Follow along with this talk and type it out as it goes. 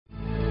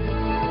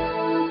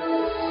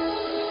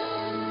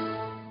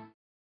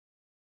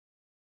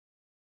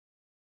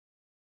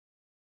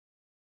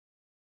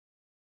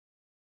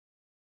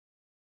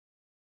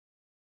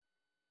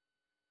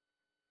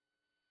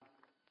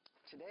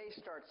Today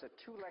starts a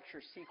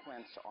two-lecture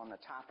sequence on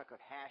the topic of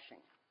hashing,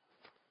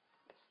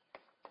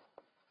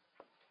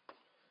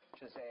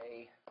 which is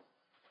a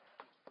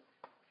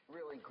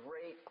really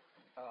great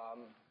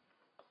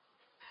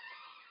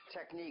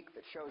technique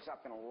that shows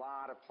up in a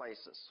lot of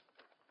places.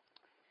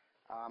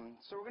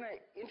 So we're going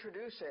to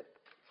introduce it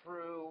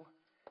through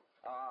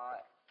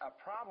a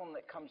problem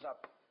that comes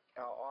up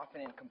often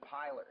in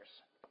compilers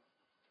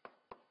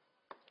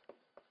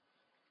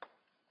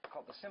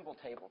called the symbol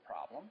table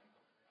problem.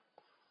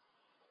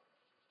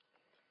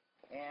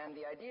 And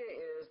the idea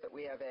is that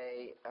we have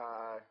a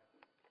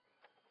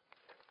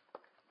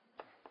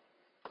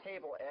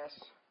table S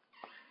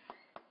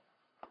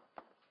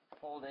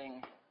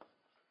holding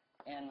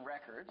n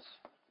records,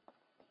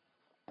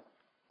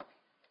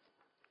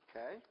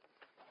 okay,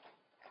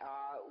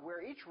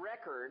 where each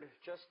record,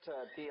 just to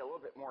be a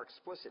little bit more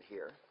explicit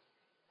here,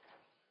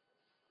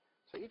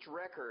 so each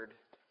record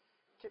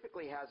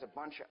typically has a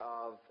bunch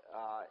of,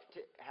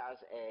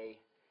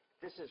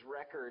 this is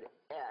record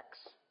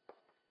X.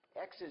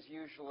 X is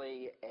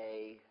usually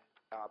a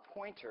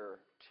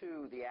pointer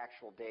to the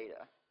actual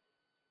data.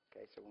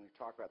 Okay, so when we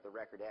talk about the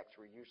record X,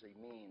 we usually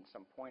mean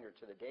some pointer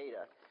to the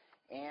data.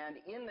 And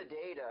in the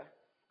data,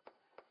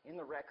 in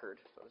the record,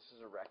 so this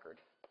is a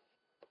record,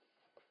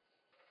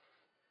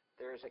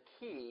 there's a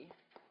key,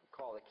 we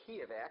call the key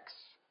of X.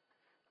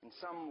 In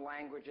some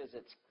languages,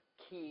 it's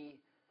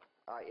key,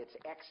 it's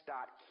X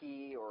dot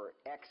key or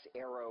X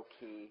arrow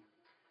key,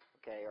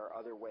 okay, or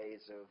other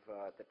ways of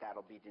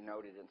that'll be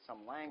denoted in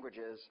some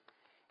languages.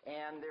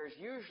 And there's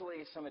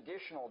usually some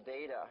additional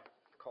data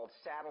called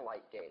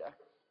satellite data,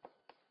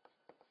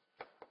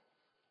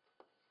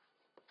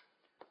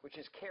 which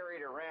is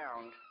carried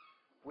around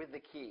with the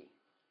key.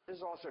 This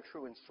is also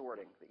true in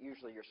sorting, that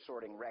usually you're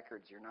sorting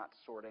records, you're not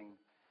sorting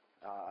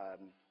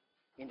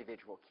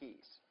individual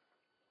keys.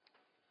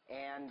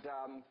 And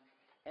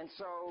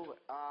so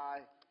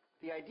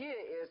the idea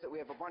is that we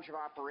have a bunch of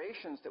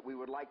operations that we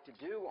would like to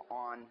do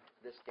on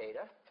this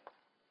data,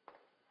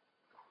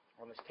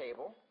 on this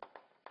table.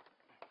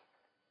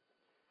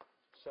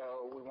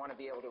 So we want to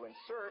be able to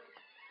insert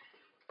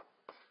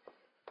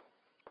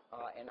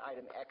an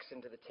item X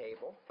into the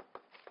table,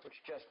 which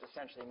just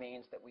essentially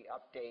means that we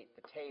update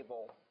the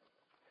table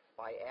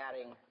by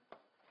adding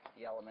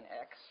the element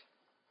X.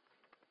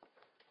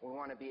 We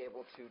want to be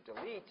able to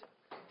delete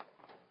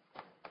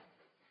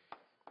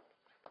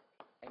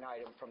an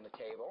item from the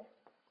table.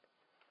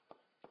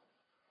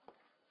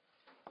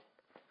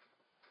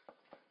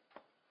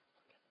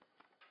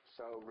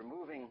 So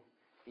removing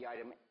the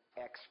item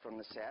X from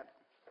the set.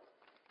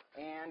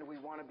 And we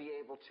want to be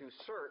able to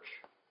search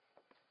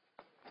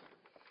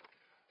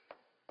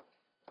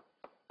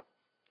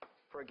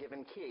for a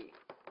given key.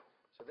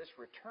 So this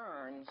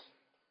returns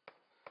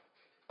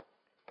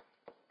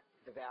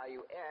the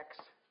value X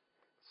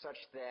such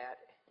that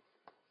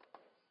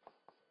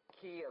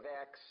key of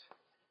X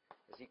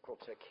is equal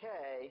to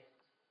K,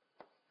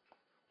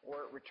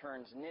 or it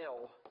returns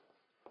nil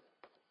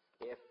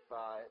if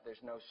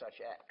there's no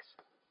such X.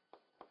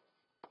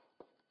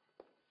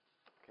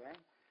 Okay?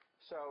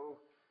 So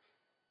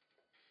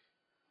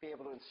be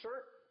able to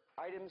insert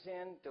items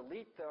in,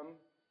 delete them,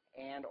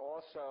 and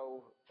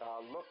also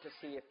look to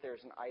see if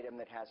there's an item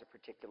that has a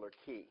particular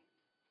key.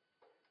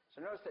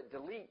 So notice that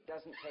delete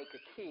doesn't take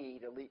a key,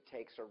 delete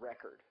takes a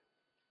record.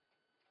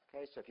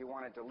 Okay, so if you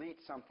want to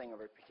delete something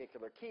of a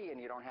particular key and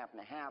you don't happen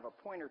to have a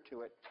pointer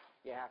to it,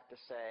 you have to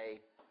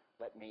say,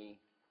 let me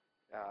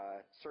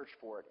search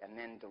for it and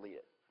then delete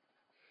it.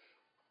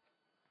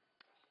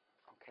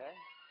 Okay?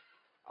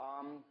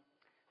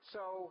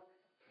 So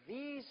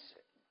these,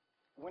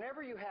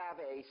 whenever you have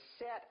a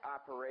set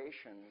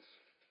operations,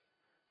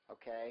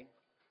 okay,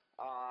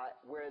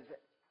 where the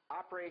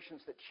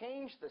operations that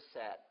change the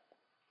set,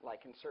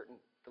 like insert and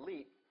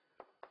delete,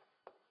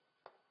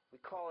 we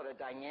call it a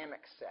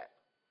dynamic set.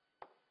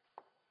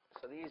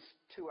 So these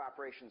two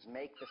operations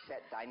make the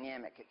set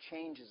dynamic. It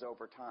changes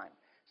over time.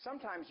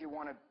 Sometimes you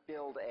want to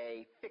build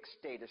a fixed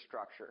data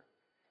structure.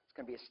 It's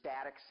going to be a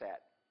static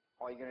set.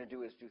 All you're going to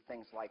do is do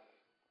things like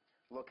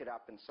look it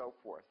up and so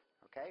forth.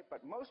 Okay?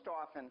 But most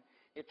often,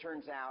 it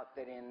turns out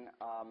that in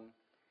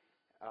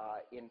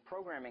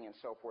programming and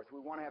so forth, we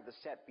want to have the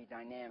set be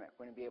dynamic.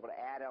 We're going to be able to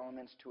add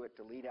elements to it,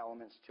 delete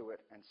elements to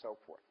it, and so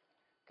forth.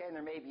 Okay? And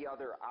there may be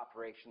other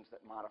operations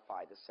that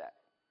modify the set.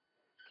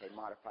 Okay?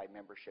 Modify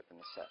membership in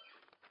the set.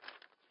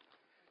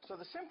 So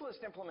the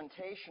simplest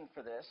implementation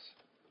for this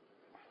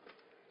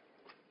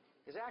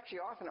is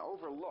actually often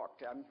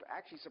overlooked. I'm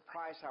actually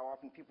surprised how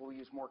often people will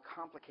use more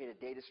complicated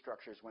data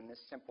structures when this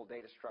simple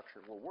data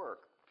structure will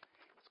work.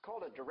 It's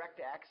called a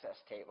direct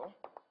access table.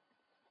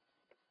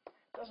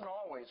 It doesn't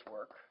always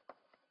work.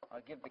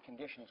 I'll give the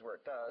conditions where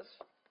it does.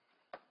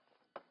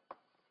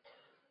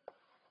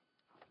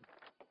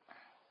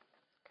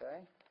 Okay.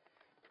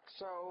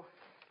 So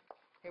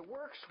it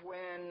works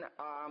when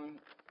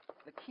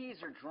the keys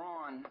are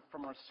drawn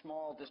from a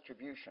small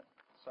distribution.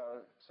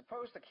 So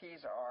suppose the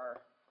keys are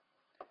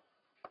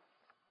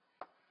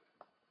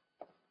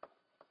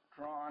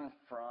drawn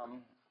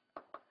from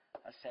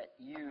a set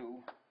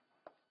U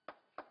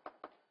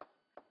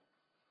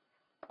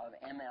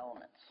m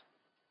elements.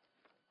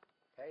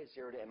 Okay,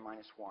 0 to m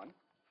minus 1.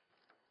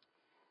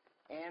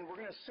 And we're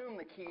going to assume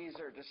the keys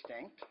are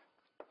distinct.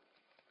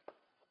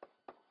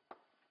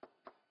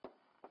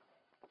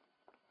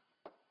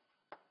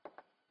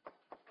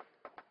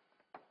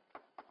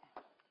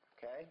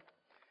 Okay,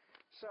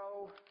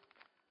 so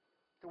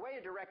the way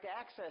a direct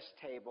access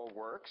table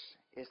works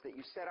is that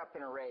you set up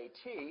an array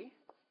T,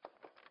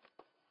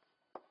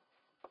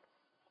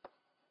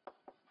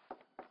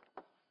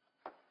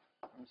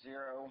 from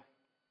 0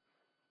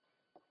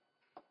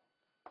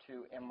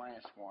 to m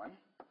minus 1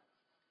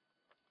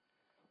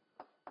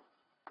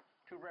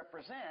 to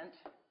represent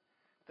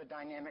the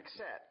dynamic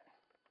set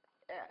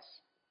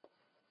S.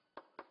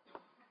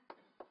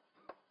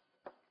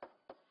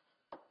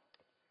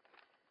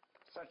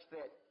 Such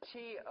that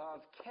T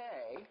of K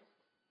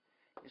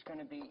is going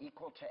to be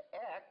equal to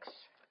X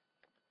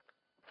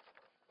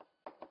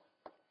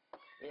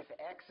if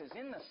X is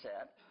in the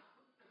set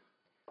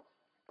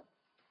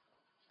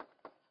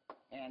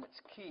and its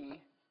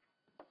key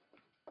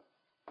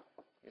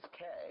is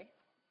K,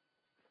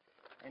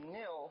 and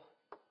nil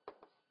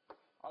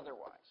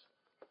otherwise.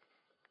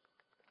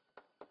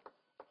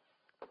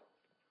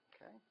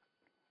 Okay?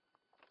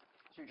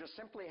 So you just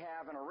simply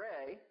have an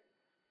array,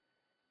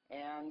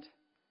 and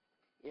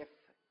if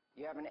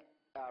you have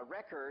a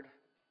record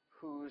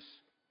whose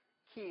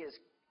key is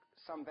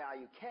some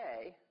value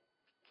K,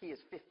 key is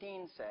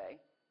 15, say,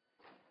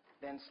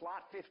 then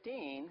slot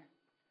 15,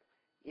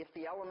 if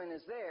the element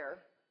is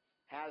there,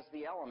 has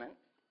the element,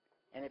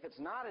 and if it's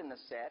not in the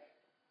set,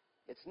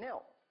 it's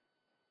nil.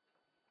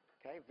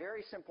 Okay,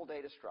 very simple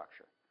data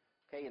structure.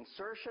 Okay,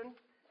 insertion,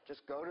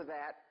 just go to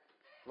that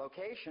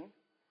location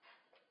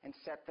and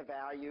set the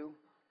value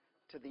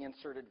to the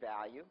inserted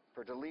value.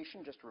 For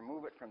deletion, just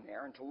remove it from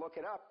there, and to look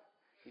it up,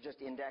 you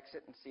just index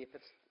it and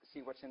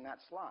see what's in that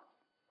slot.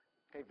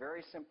 Okay,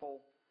 very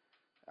simple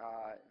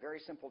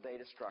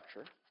data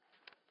structure.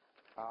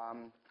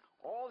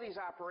 All these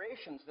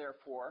operations,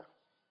 therefore,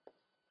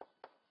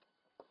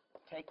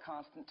 take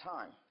constant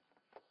time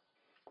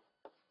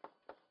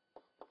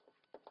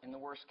in the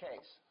worst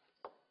case.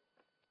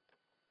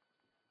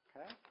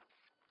 Okay?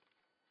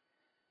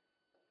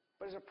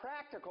 But as a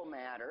practical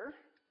matter,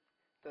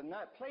 the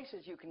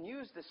places you can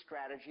use this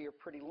strategy are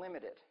pretty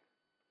limited.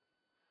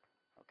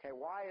 Okay,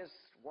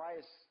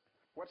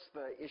 what's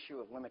the issue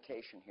of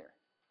limitation here?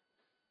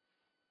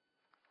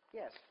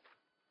 Yes?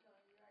 No,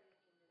 you already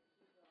assumed that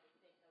keys are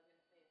distinct. I was going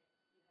to say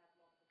you have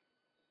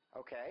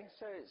multiple. Okay,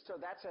 so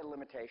that's a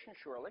limitation,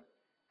 surely.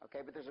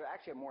 Okay, but there's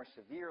actually a more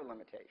severe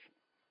limitation.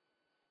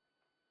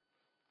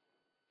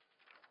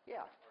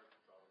 Yeah? Hard to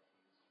draw the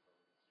keys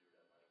from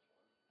 0 to n minus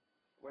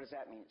 1. What does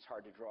that mean? It's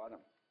hard to draw them.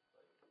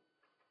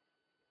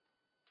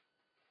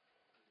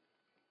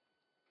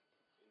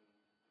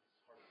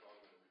 It's hard to draw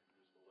them in a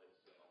reproducible way,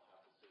 so I'll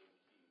have the same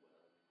key when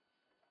I'm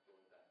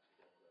going back to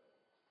get the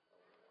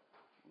element.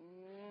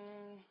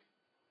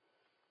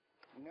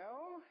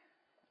 No?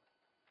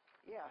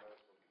 Yeah.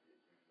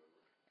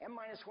 M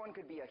minus 1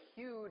 could be a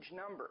huge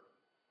number.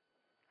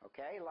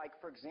 Okay, like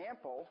for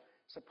example,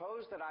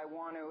 suppose that I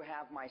want to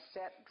have my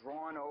set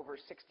drawn over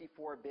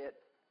 64-bit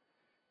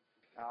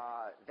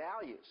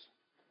values.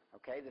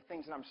 Okay, the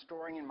things that I'm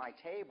storing in my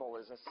table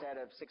is a set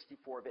of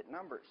 64-bit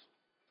numbers.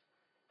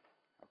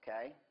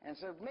 Okay, and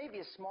so maybe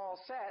a small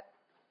set,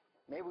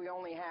 maybe we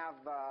only have,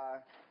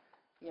 a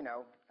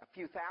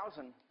few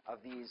thousand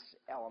of these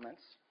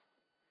elements.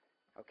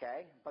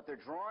 Okay, but they're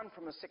drawn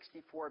from a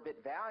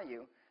 64-bit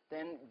value,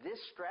 then this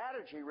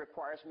strategy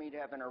requires me to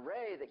have an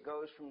array that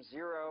goes from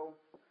 0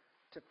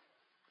 to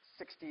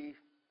 62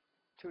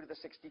 to the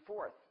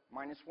 64th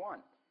minus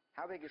 1.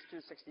 How big is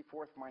 2 to the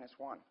 64th minus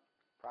 1,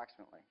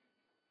 approximately?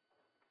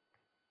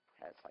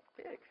 Yeah, it's like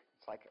big.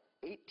 It's like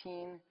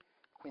 18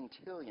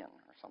 quintillion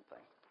or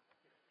something.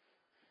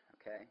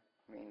 Okay?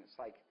 I mean, it's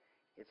like,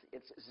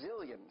 it's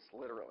zillions,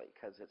 literally,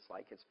 because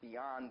it's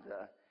beyond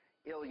the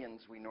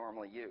illions we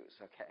normally use,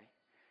 okay?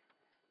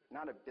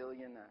 Not a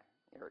billion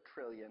or a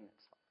trillion.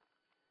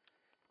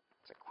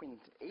 It's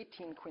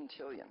 18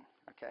 quintillion,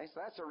 okay? So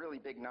that's a really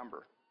big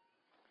number.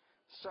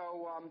 So,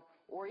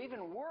 or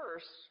even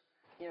worse,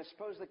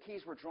 suppose the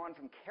keys were drawn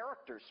from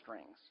character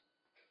strings,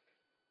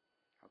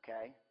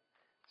 okay?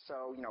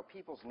 So,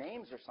 people's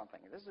names or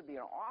something. This would be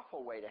an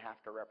awful way to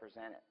have to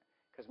represent it,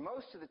 because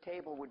most of the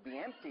table would be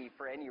empty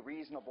for any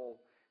reasonable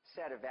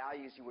set of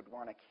values you would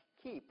want to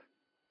keep,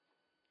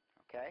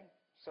 okay?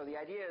 So the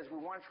idea is we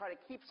want to try to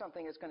keep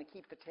something that's going to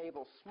keep the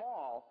table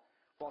small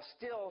while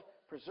still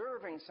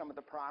preserving some of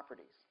the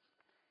properties.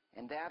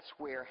 And that's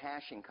where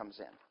hashing comes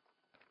in.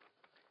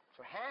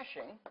 So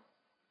hashing,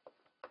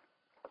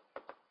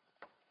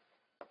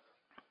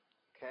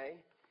 okay,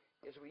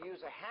 is we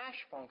use a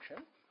hash function,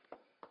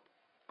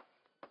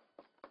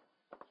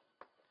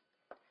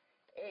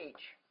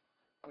 h,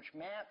 which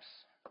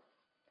maps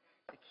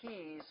the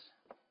keys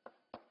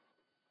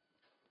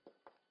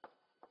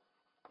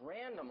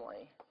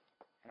randomly,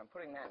 and I'm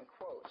putting that in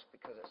quotes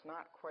because it's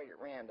not quite at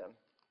random,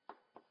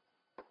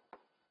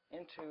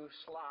 into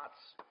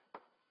slots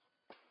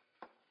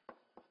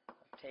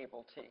of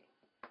table T.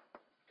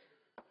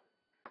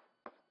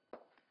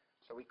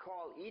 So we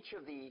call each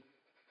of the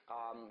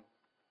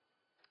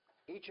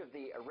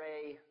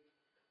array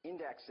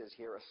indexes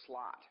here a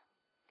slot.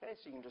 Okay,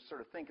 so you can just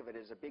sort of think of it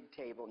as a big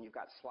table, and you've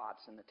got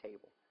slots in the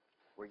table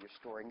where you're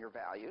storing your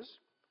values.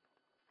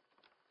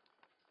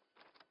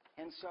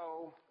 And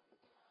so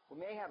we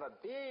may have a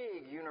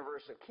big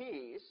universe of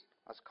keys.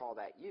 Let's call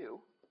that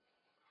U.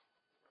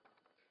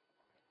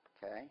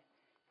 Okay,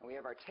 and we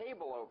have our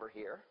table over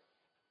here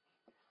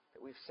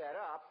that we've set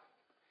up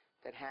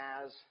that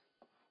has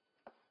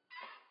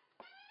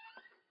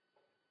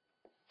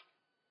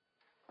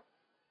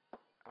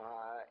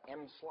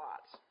M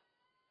slots.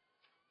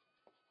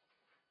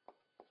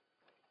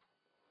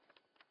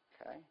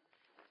 Okay,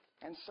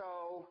 and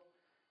so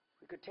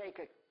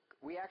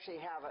we actually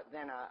have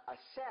then a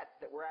set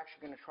that we're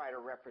actually going to try to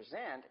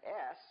represent,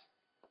 S,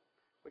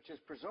 which is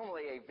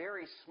presumably a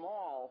very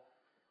small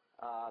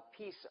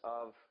piece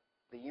of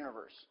the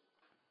universe.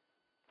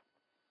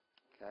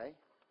 Okay,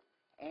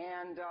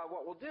 and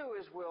what we'll do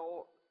is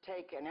we'll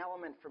take an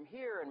element from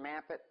here and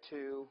map it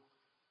to,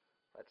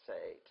 let's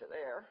say, to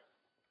there.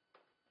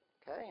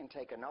 Okay, and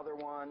take another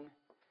one,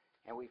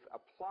 and we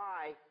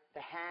apply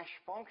the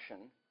hash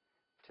function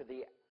to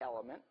the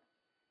element.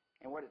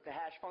 And what the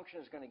hash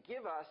function is going to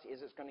give us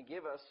is it's going to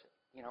give us,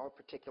 a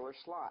particular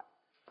slot.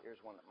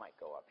 Here's one that might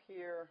go up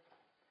here.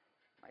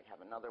 Might have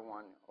another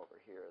one over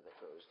here that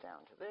goes down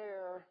to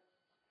there.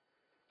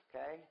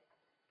 Okay?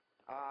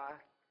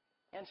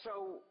 And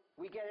so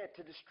we get it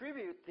to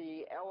distribute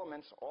the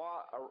elements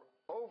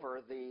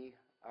over the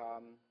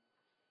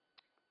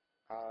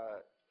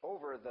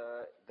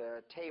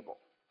table.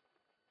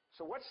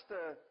 So what's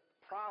the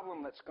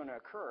problem that's going to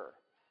occur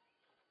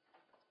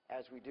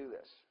as we do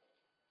this?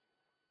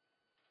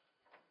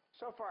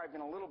 So far I've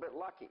been a little bit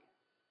lucky.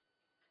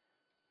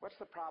 What's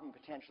the problem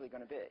potentially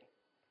going to be?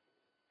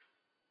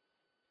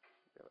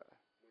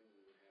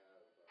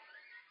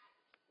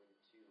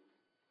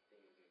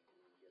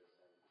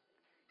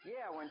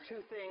 When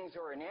two things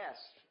or an S,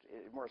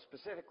 more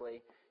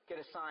specifically, get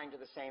assigned to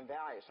the same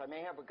value. So I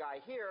may have a guy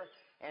here,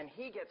 and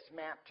he gets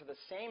mapped to the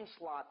same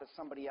slot that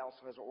somebody else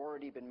has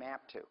already been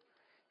mapped to.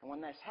 And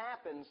when this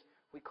happens,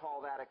 we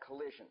call that a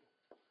collision.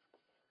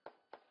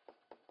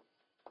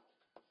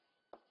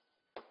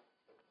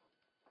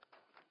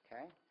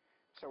 Okay?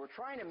 So we're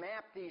trying to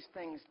map these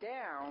things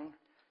down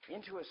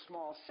into a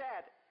small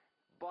set,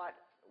 but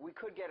we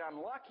could get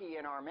unlucky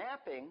in our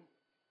mapping,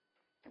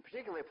 and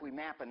particularly if we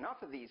map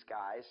enough of these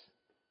guys,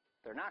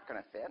 they're not going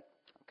to fit.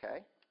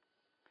 Okay?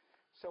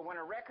 So when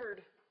a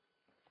record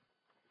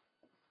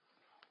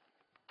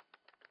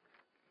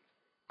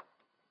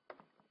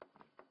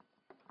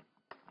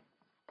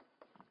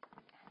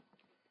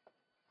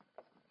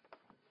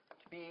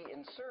to be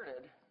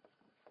inserted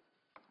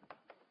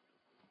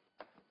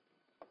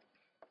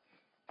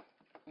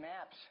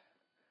maps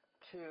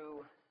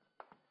to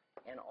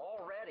an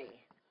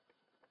already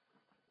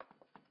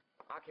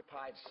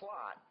occupied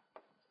slot,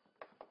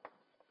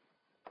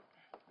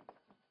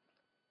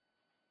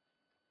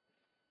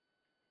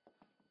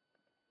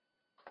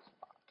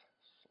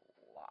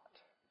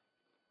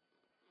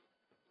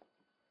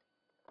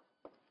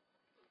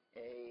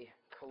 a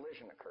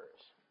collision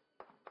occurs.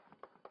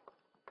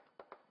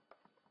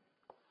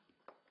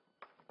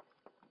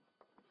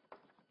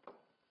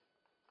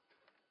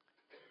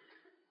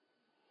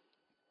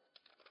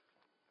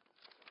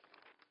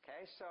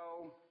 Okay,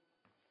 so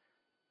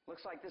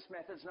looks like this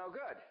method's no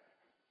good.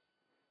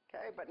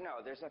 Okay, but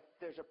no, there's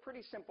a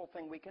pretty simple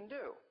thing we can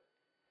do.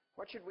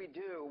 What should we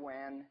do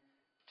when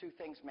two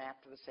things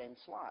map to the same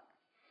slot?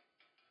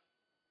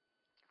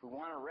 If we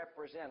want to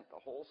represent the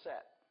whole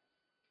set,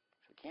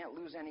 so we can't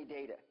lose any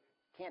data.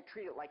 Can't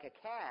treat it like a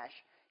cache.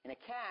 In a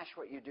cache,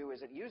 what you do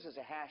is it uses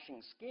a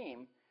hashing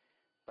scheme,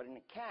 but in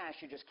a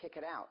cache, you just kick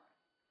it out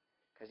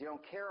because you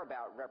don't care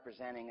about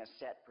representing a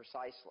set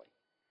precisely.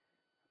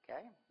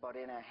 Okay? But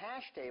in a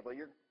hash table,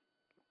 you're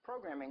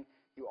programming,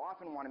 you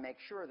often want to make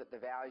sure that the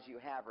values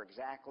you have are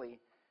exactly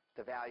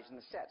the values in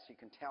the set, so you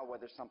can tell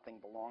whether something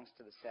belongs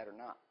to the set or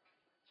not.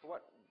 So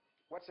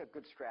what's a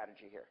good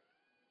strategy here?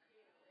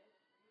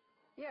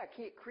 Yeah,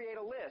 create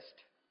a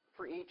list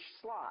for each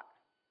slot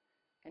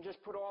and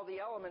just put all the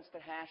elements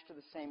that hash to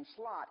the same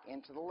slot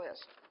into the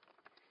list.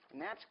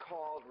 And that's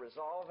called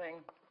resolving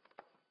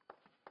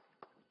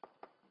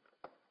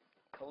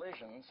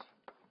collisions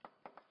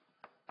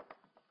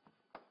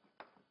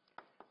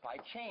by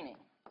chaining.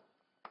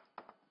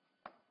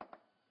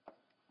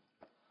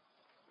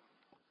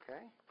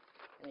 Okay?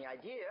 And the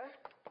idea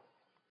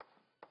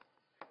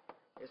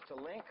is to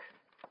link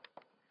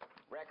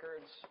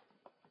records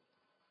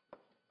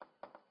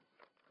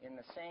in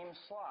the same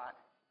slot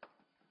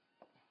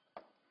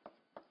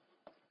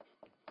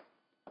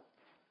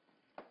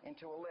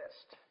into a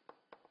list.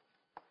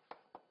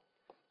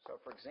 So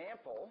for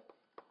example,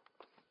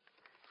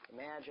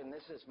 imagine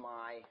this is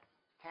my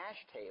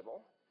hash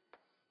table,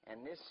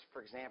 and this,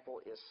 for example,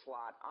 is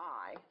slot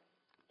I.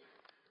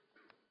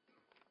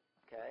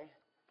 Okay?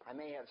 I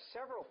may have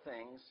several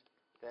things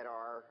that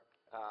are,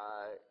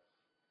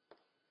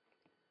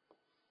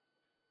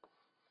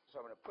 so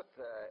I'm going to put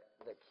the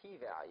key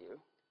value.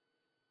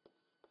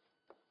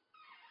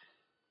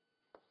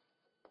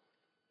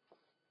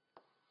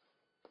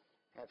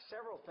 I have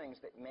several things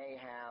that may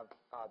have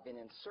been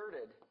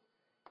inserted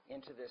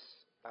into this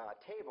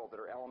table that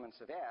are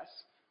elements of S.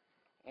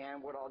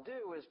 And what I'll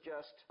do is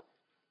just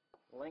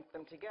link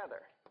them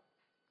together.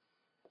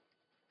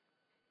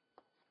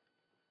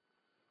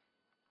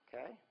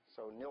 Okay,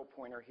 so nil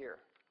pointer here.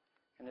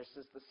 And this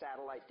is the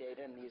satellite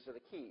data, and these are the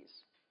keys.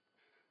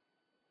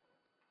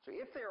 So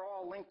if they're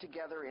all linked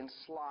together in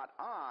slot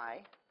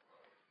I,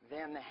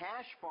 then the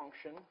hash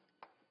function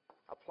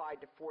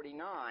applied to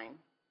 49,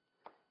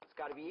 it's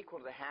got to be equal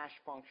to the hash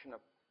function of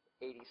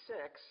 86,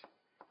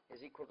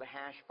 is equal to the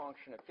hash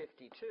function of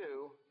 52,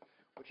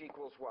 which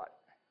equals what?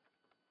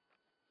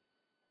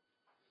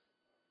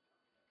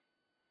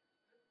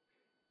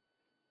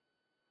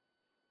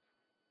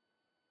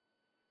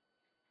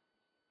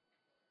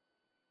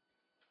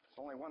 There's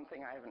only one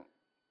thing I haven't.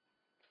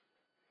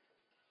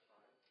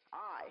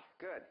 I,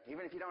 good.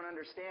 Even if you don't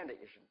understand it,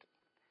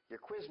 your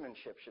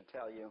quizmanship should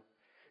tell you.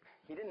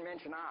 He didn't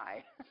mention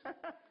I.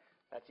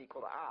 That's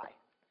equal to I.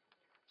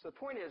 So the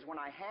point is, when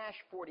I hash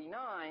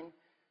 49,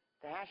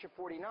 the hash of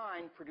 49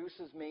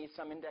 produces me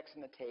some index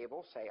in the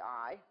table, say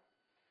I,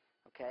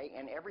 okay,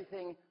 and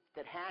everything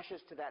that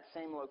hashes to that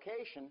same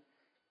location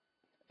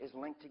is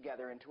linked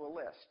together into a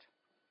list.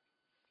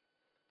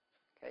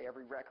 Okay,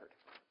 every record.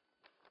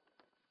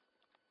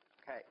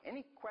 Okay,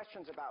 any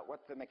questions about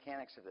what the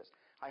mechanics of this?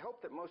 I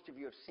hope that most of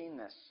you have seen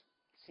this,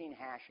 seen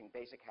hashing,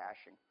 basic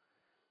hashing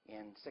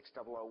in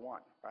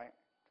 6001, right?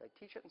 Did I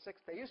teach it in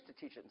 6? They used to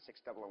teach it in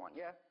 6001.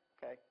 Yeah?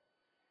 Okay.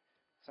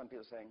 Some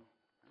people saying,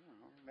 I don't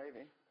know,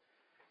 maybe.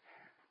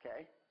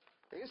 Okay.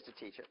 They used to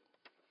teach it.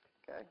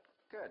 Okay.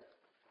 Good.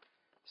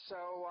 So,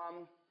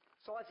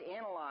 so let's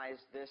analyze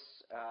this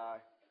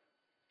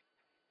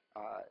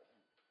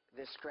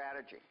this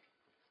strategy.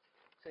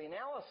 So the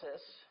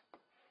analysis.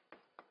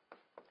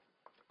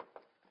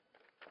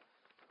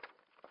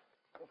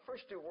 We'll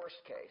first do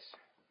worst case.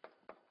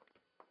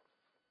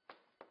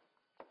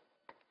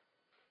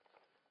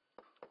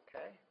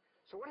 Okay.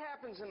 So what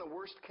happens in the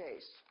worst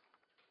case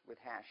with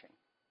hashing?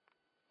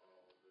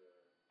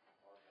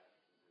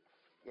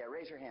 Yeah,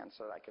 raise your hand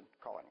so that I can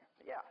call on you.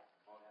 Yeah.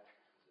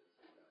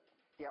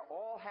 Yeah,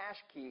 all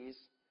hash keys,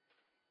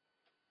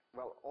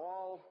 well,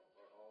 all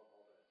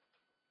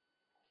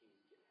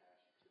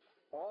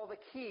the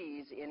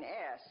keys in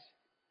S,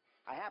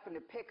 I happen to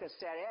pick a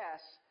set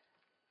S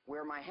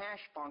where my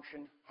hash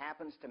function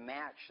happens to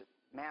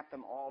map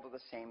them all to the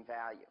same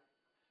value.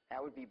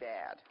 That would be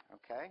bad,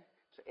 okay?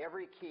 So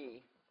every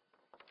key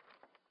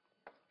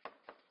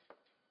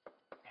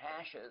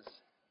hashes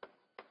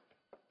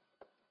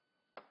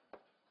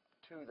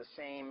to the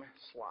same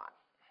slot.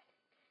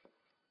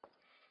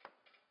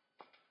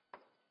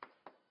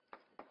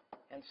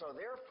 And so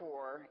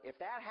therefore, if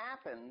that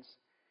happens,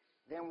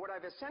 then what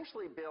I've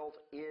essentially built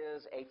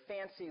is a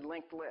fancy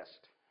linked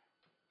list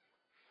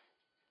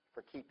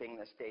for keeping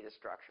this data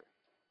structure.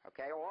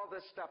 Okay, all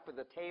this stuff with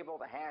the table,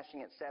 the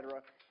hashing,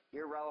 etc.,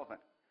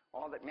 irrelevant.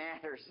 All that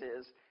matters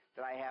is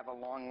that I have a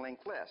long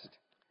linked list.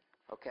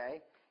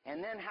 Okay,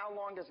 and then how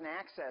long does an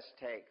access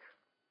take?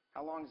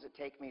 How long does it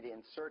take me to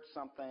insert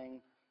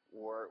something,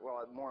 or,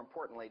 well, more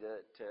importantly,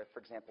 to for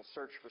example,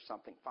 search for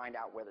something, find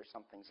out whether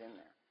something's in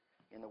there,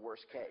 in the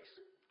worst case?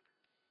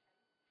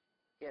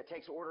 Yeah, it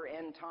takes order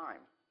n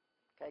time,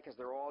 okay, because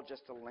they're all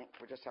just a link.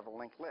 We just have a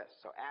linked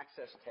list. So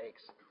access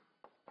takes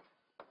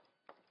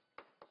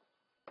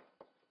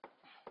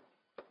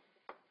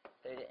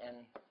theta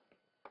n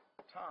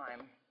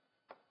time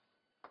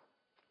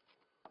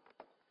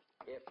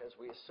if, as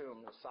we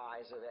assume, the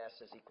size of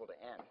S is equal to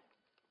n.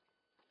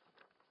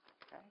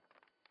 Okay.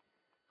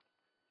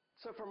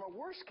 So from a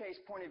worst case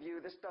point of view,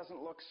 this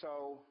doesn't look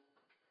so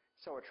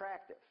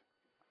attractive.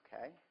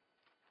 Okay.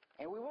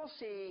 And we will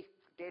see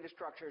data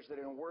structures that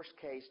in a worst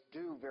case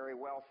do very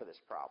well for this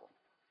problem.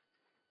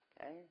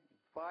 Okay.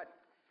 But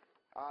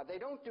they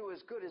don't do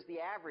as good as the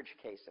average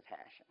case of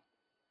hashing.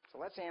 So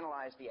let's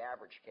analyze the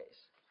average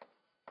case.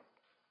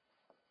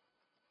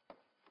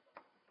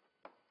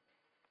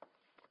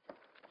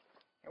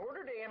 In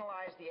order to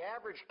analyze the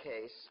average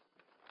case,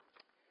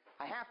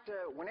 I have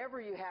to, whenever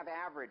you have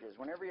averages,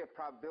 whenever you have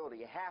probability,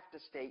 you have to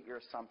state your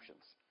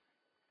assumptions.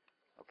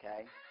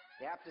 Okay?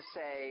 You have to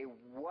say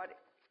what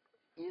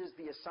is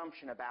the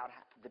assumption about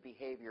the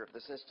behavior of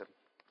the system.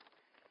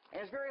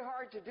 And it's very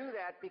hard to do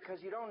that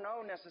because you don't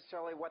know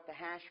necessarily what the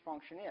hash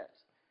function is.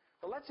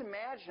 But let's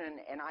imagine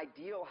an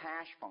ideal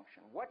hash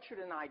function. What should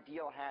an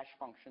ideal hash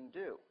function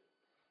do?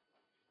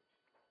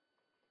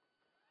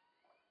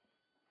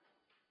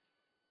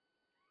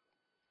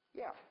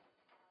 Yeah.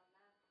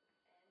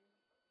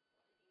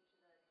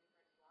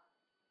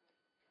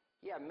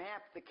 Yeah,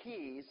 map the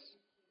keys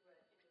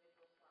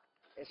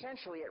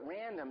essentially at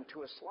random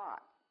to a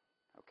slot.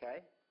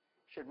 Okay?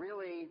 Should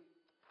really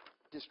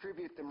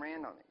distribute them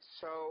randomly.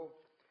 So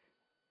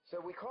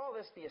we call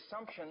this the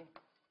assumption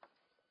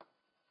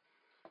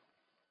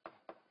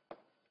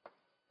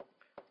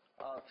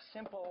of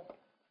simple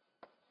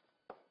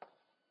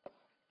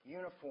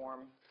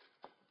uniform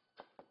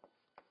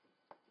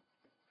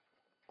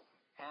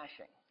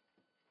hashing.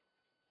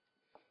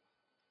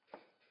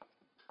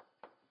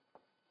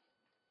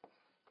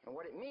 And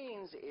what it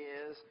means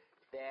is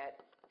that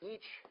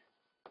each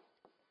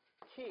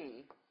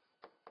key,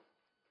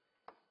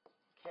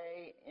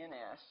 K in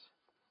S,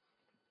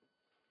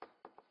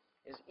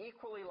 is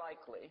equally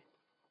likely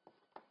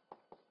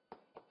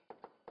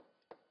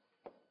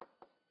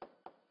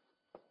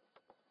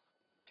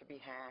to be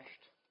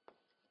hashed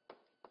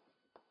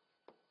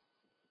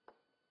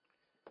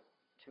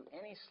to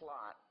any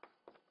slot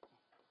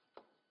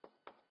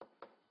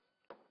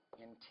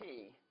in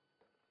T.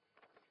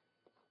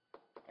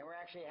 And we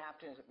actually have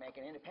to make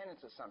an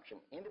independence assumption,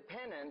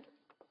 independent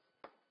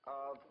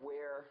of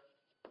where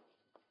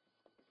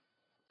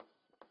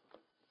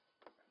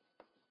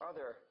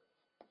other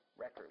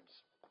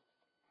records,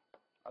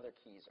 other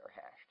keys are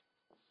hashed.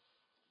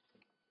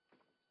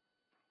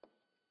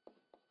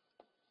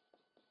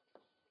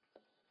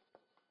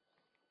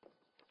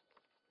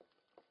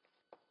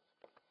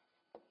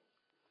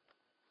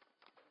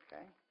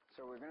 Okay,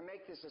 so we're going to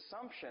make this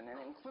assumption, and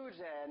it includes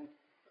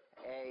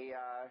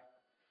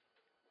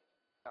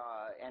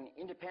an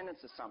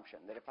independence assumption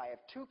that if I have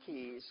two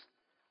keys,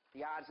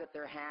 the odds that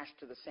they're hashed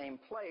to the same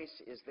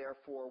place is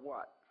therefore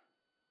what?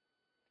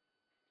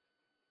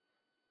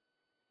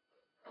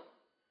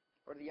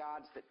 What are the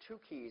odds that two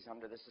keys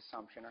under this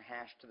assumption are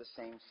hashed to the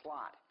same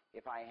slot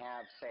if I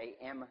have, say,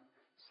 m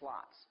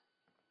slots?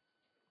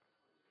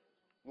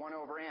 1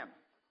 over m.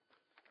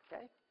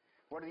 Okay?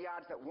 What are the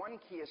odds that one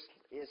key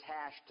is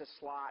hashed to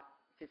slot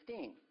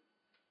 15?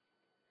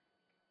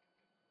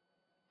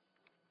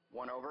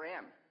 1 over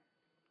m.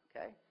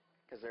 Okay?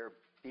 Because they're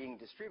being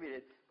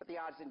distributed. But the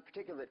odds in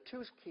particular that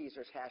two keys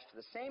are hashed to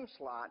the same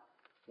slot,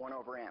 1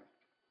 over m.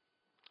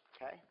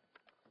 Okay?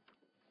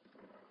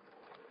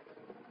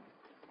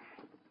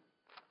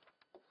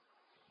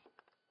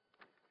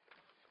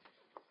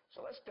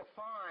 So let's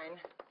define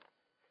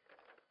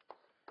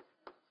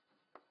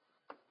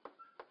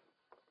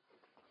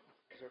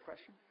is there a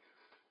question?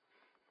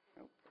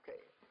 No? Okay.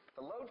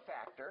 The load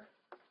factor,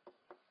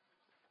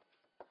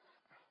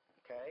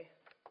 okay,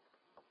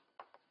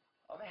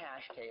 of a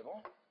hash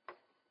table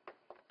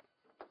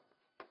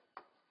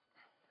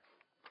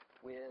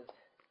with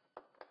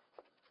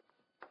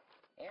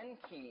n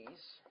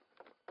keys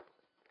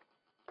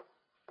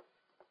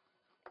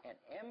and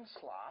m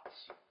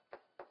slots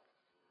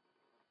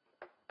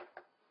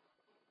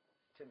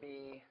to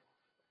be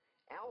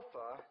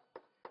alpha,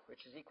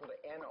 which is equal to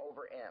n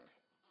over m,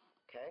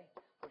 okay?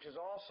 Which is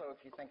also,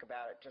 if you think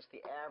about it, just the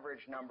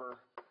average number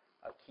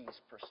of keys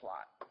per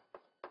slot.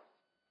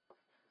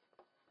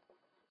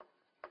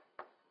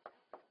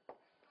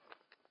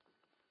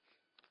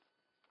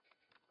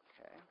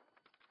 Okay?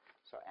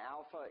 So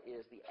alpha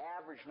is the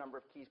average number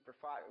of keys per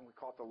slot, and we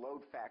call it the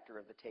load factor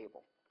of the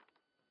table.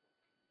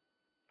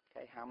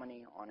 Okay, how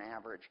many on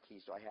average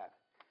keys do I have?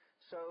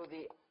 So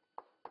the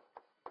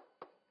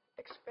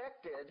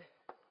expected,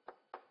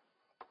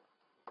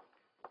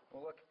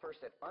 we'll look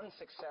first at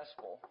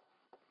unsuccessful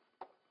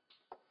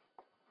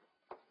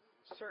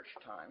search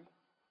time.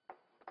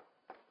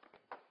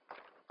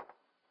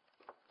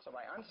 So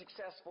by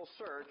unsuccessful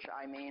search,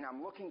 I mean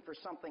I'm looking for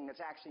something that's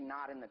actually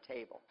not in the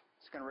table.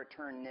 It's going to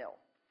return nil.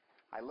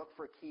 I look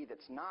for a key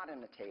that's not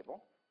in the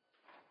table,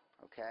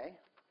 okay,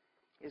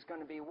 is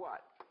going to be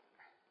what?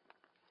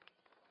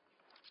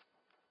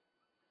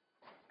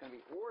 It's going to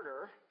be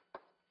order.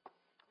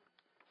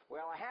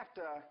 Well, I have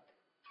to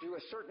do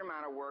a certain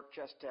amount of work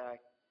just to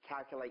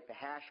calculate the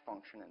hash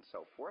function and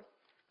so forth.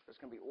 So it's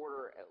going to be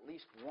order at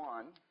least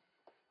 1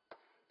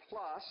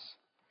 plus,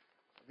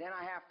 then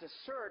I have to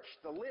search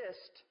the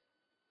list,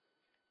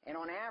 and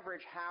on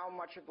average, how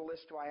much of the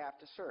list do I have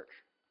to search?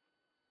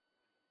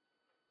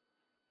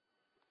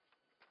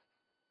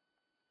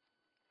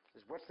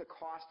 What's the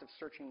cost of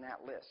searching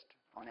that list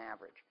on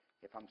average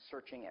if I'm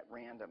searching at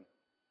random?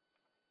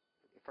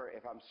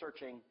 If I'm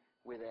searching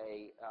with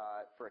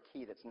for a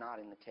key that's not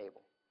in the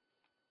table.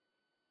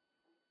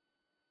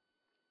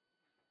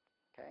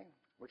 Okay?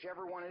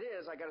 Whichever one it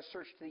is, I got to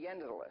search to the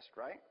end of the list,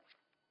 right?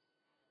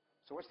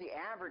 So what's the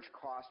average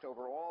cost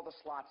over all the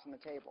slots in the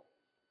table?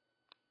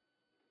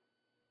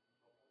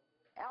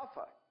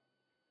 Alpha.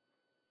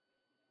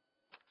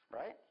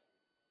 Right?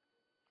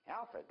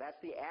 Alpha. That's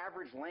the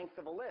average length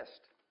of a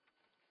list.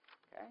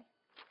 Okay?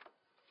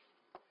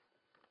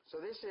 So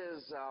this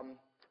is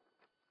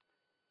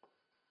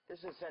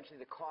essentially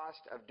the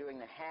cost of doing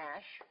the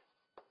hash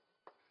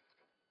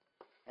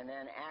and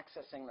then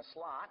accessing the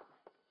slot.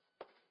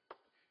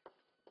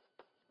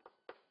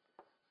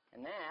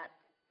 And that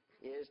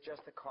is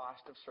just the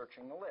cost of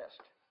searching the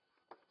list.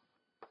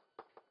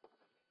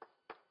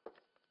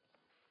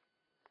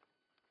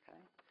 Okay?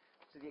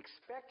 So the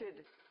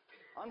expected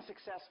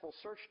unsuccessful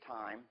search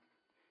time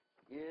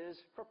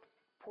is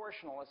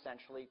proportional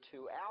essentially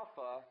to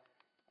alpha.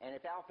 And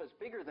if alpha is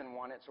bigger than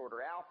 1, it's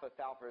order alpha. If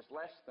alpha is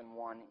less than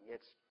 1,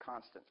 it's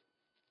constant.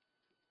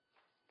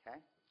 Okay?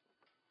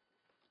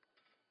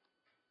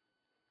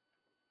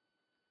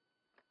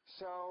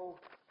 so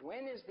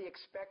when is the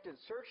expected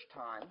search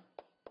time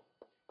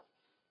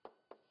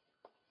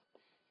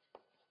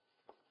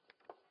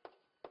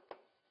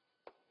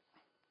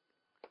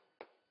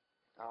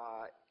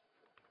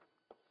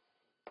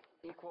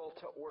equal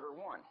to order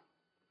 1?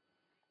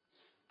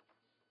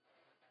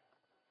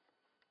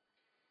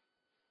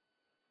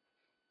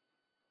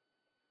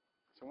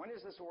 So when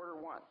is this order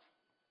 1?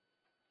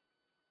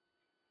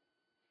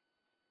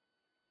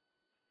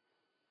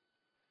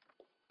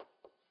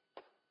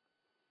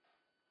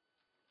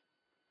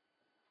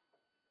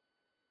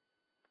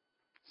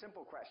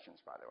 Simple questions,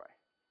 by the way.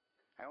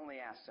 I only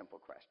ask simple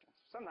questions.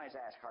 Sometimes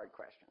I ask hard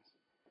questions.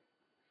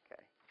 Okay.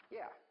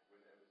 Yeah.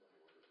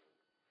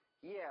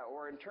 Yeah,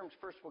 or in terms,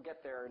 first we'll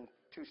get there in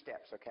 2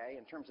 steps,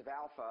 okay? In terms of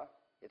alpha,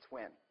 it's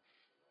when?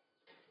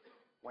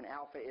 When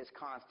alpha is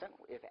constant.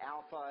 If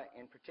alpha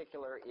in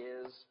particular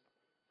is,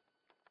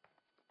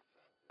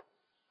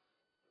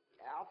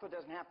 alpha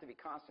doesn't have to be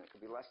constant, it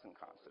could be less than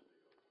constant,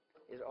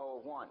 is O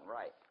of 1,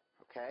 right,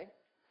 okay?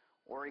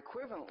 Or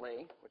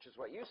equivalently, which is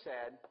what you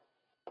said,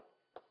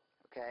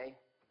 okay,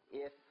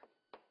 if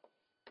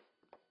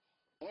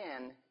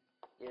n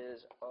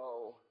is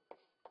O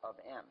of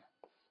m.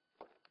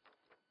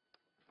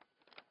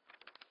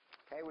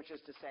 Okay, which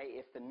is to say,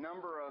 if the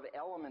number of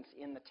elements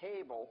in the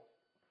table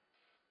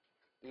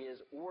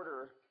is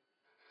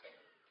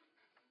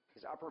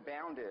upper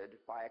bounded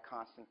by a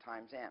constant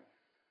times m,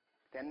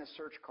 then the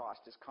search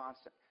cost is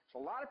constant. So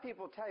a lot of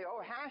people tell you,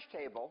 oh, a hash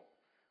table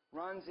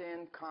runs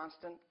in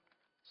constant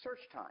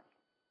search time.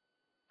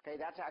 Okay,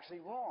 that's actually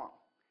wrong.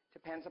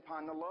 Depends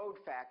upon the load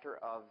factor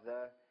of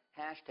the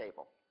hash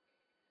table.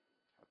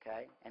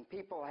 Okay, and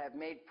people have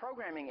made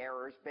programming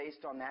errors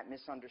based on that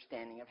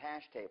misunderstanding of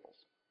hash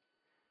tables.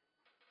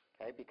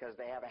 Okay, because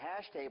they have a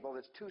hash table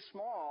that's too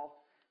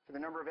small for the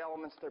number of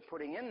elements they're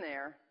putting in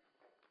there,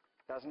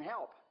 doesn't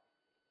help.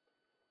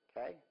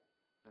 Okay,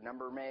 the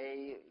number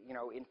may,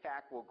 in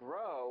fact will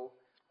grow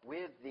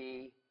with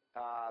the,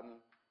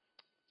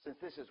 since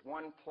this is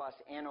 1 plus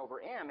n over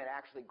m, it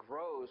actually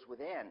grows with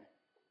n.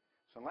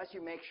 So unless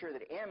you make sure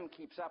that m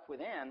keeps up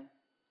with n,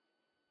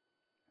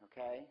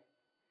 okay,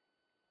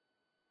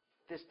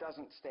 this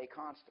doesn't stay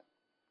constant.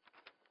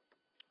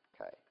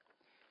 Okay.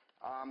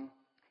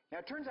 Now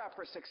it turns out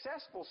for a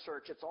successful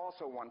search, it's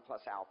also 1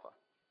 plus alpha.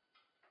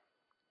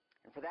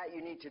 And for that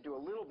you need to do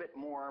a little bit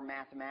more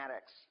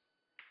mathematics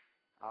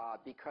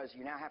because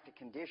you now have to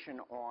condition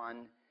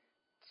on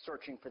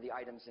searching for the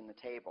items in the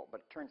table.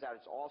 But it turns out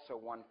it's also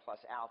 1 plus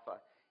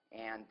alpha,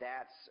 and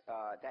that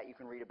you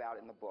can read about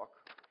in the book.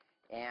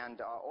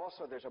 And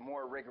also there's a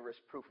more rigorous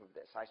proof of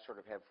this. I sort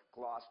of have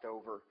glossed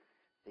over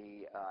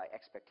the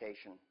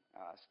expectation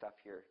stuff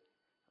here,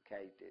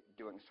 okay,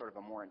 doing sort of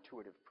a more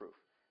intuitive proof.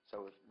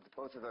 So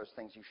both of those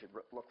things you should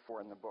look for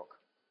in the book.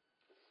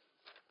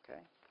 Okay.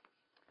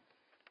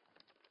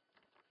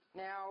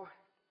 Now,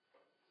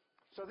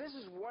 so this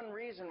is one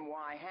reason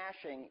why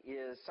hashing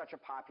is such a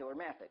popular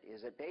method,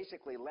 is it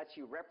basically lets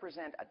you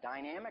represent a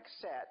dynamic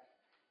set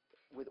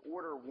with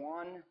order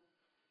 1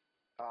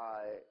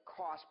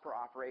 cost per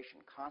operation,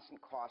 constant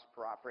cost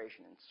per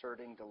operation,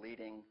 inserting,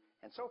 deleting,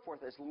 and so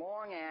forth, as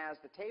long as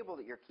the table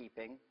that you're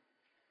keeping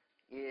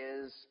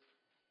is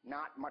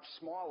not much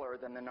smaller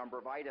than the number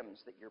of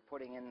items that you're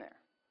putting in there.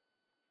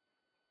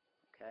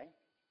 Okay?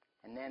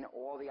 And then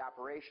all the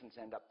operations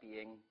end up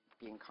being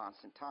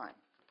constant time.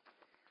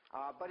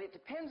 But it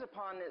depends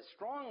upon this,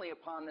 strongly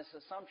upon this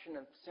assumption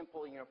of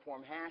simple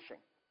uniform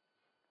hashing.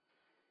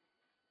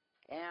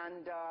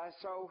 And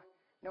so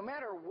no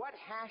matter what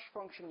hash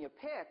function you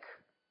pick,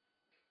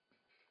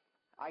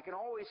 I can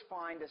always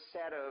find a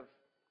set of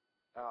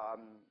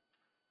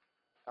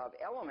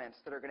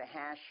elements that are going to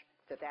hash,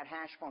 that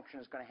hash function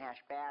is going to hash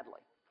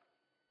badly.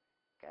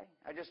 Okay?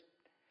 I just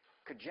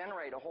could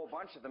generate a whole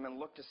bunch of them and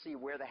look to see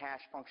where the hash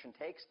function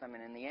takes them,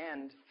 and in the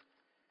end,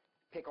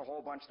 pick a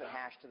whole bunch that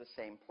hash to the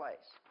same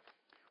place.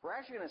 We're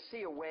actually going to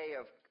see a way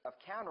of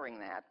countering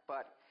that,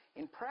 but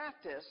in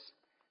practice,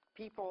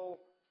 people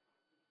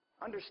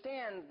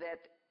understand that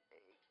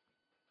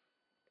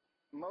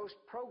most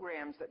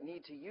programs that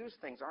need to use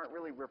things aren't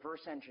really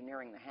reverse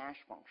engineering the hash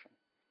function.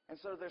 And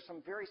so there's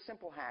some very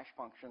simple hash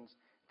functions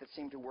that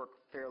seem to work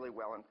fairly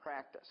well in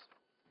practice.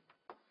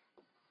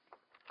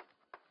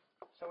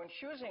 So in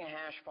choosing a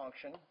hash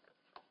function,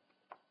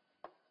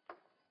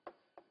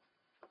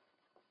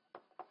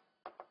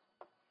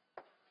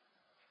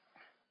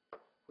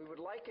 we would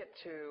like it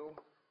to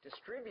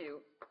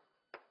distribute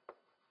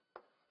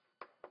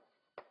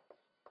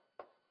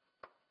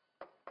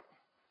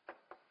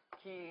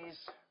keys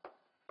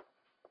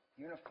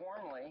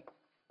uniformly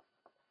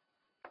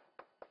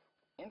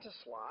into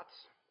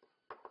slots.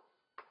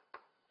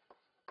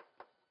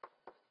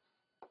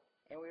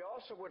 And we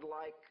also would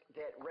like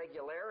that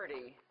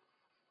regularity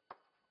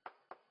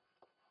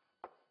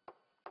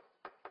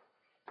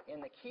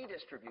in the key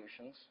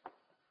distributions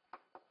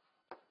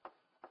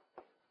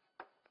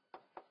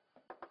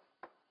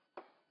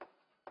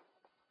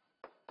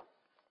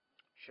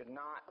should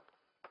not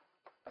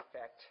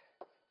affect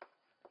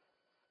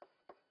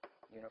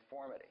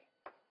uniformity.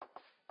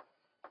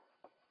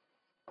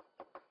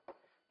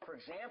 for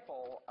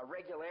example, a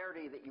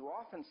regularity that you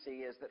often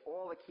see is that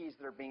all the keys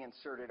that are being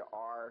inserted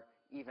are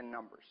even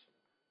numbers.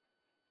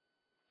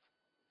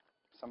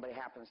 Somebody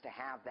happens to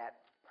have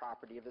that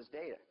property of his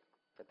data,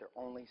 that they're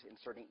only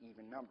inserting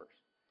even numbers.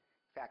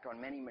 In fact, on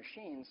many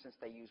machines, since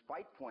they use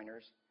byte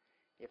pointers,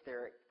 if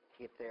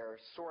they're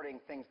sorting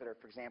things that are,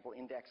 for example,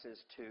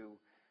 indexes to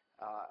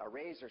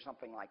arrays or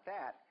something like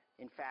that,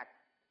 in fact,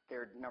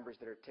 they're numbers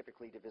that are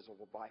typically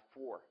divisible by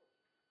 4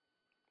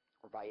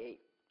 or by 8.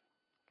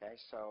 Okay,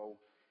 so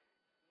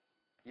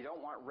you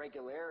don't want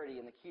regularity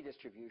in the key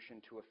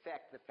distribution to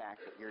affect the fact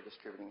that you're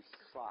distributing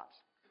slots.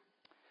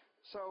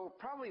 So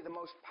probably the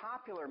most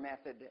popular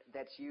method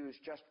that's used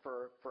just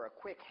for a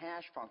quick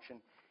hash function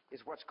is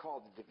what's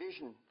called the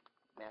division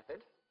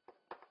method.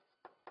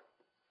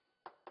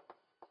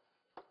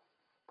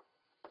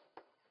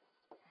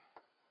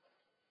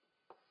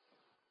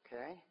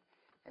 Okay,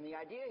 and the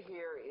idea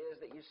here is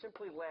that you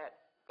simply let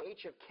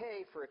h of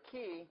k for a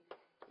key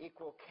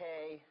equal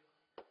k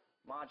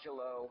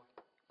modulo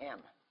m,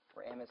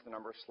 where m is the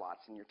number of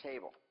slots in your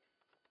table.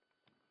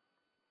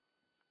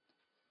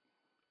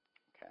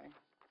 Okay.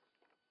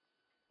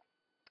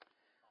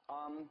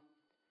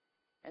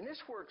 And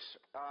this works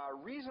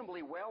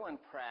reasonably well in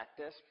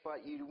practice,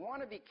 but you want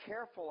to be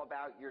careful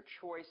about your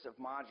choice of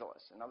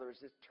modulus. In other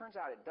words, it turns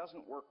out it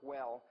doesn't work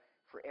well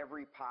for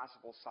every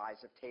possible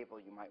size of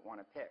table you might want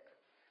to pick.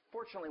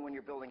 Fortunately, when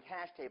you're building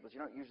hash tables, you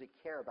don't usually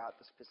care about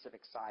the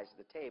specific size of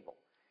the table.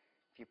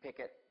 If you pick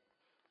it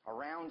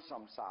around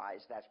some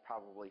size, that's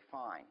probably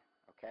fine,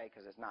 okay,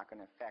 because it's not going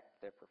to affect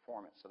the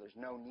performance. So there's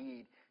no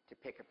need to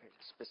pick a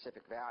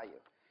specific value.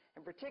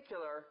 In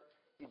particular,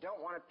 you don't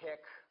want to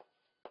pick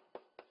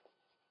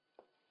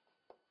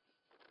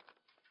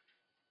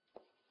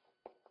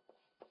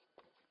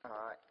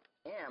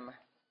m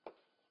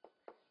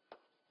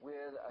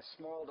with a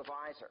small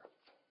divisor.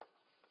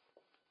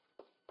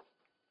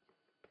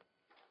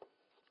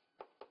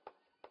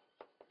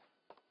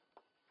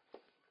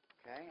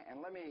 Okay,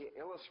 and let me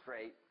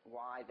illustrate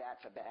why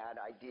that's a bad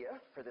idea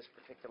for this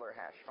particular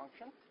hash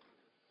function.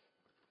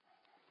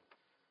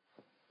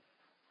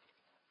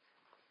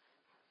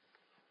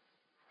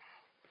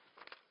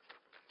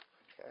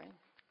 Okay.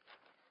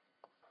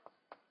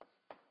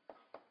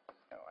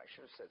 Oh, I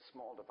should have said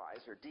small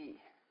divisor D.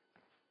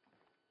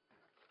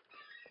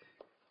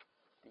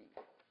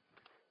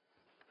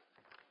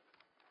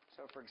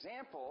 So, for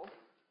example,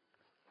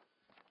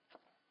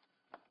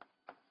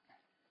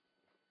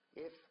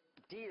 if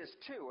D is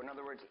 2, in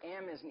other words,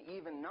 m is an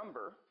even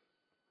number,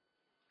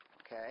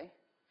 okay,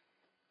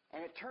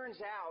 and it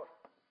turns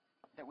out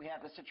that we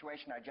have the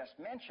situation I just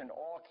mentioned,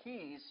 all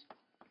keys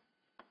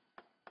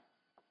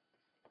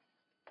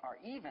are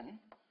even,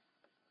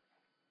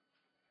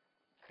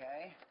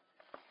 okay,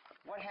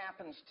 what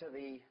happens to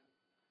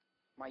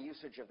my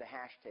usage of the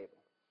hash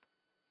table?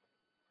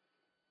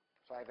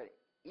 So I have an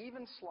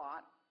even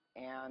slot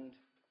and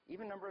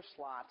even number of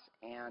slots,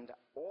 and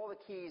all the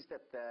keys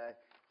that the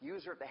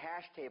user of the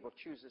hash table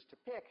chooses to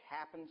pick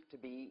happens to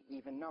be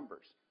even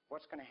numbers.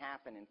 What's going to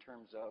happen in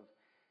terms of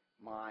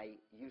my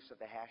use of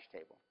the hash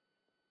table?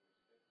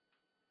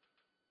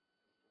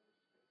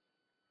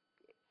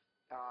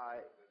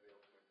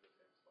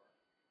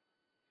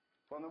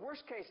 Well, in the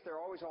worst case, they're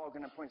always all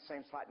going to point to the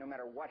same slot no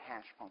matter what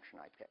hash function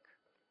I pick.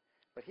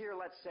 But here,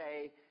 let's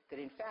say that,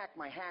 in fact,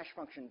 my hash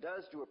function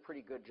does do a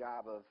pretty good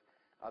job of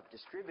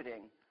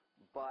distributing,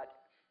 but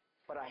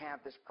I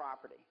have this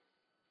property.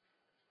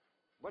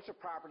 What's a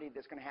property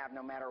that's going to have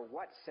no matter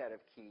what set of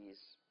keys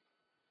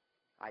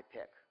I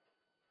pick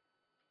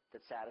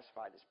that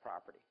satisfy this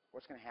property?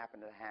 What's going to happen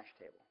to the hash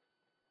table?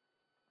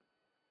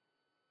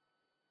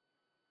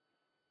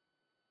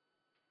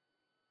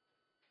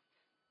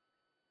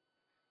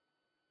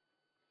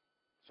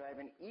 So I have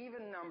an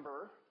even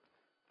number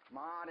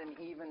mod an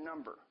even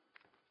number.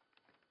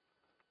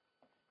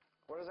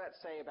 What does that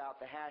say about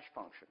the hash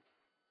function?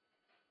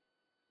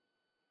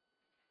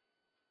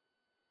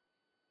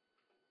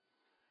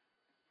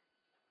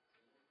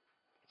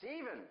 It's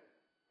even,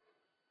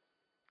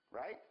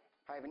 right?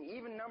 If I have an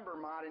even number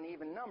mod an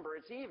even number,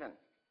 it's even.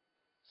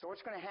 So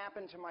what's going to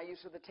happen to my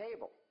use of the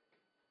table?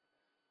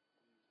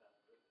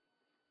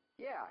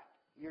 Yeah,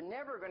 you're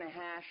never going to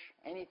hash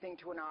anything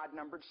to an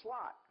odd-numbered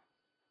slot.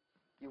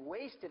 You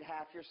wasted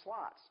half your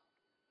slots.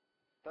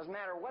 Doesn't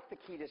matter what the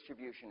key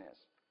distribution is.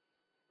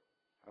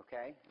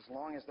 Okay? As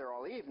long as they're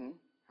all even,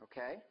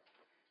 okay?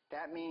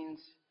 That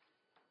means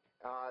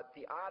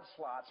the odd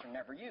slots are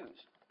never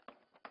used.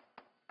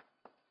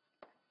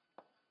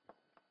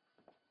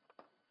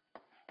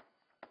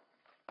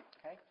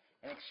 Okay?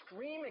 An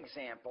extreme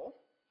example,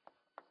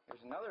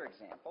 here's another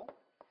example.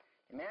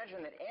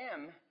 Imagine that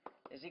m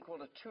is equal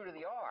to 2 to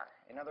the r.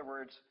 In other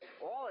words,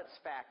 all its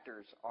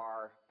factors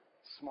are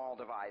small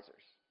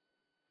divisors.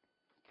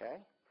 Okay?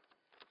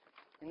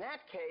 In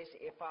that case,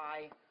 if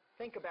I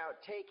think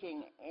about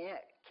taking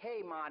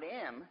k mod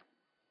m,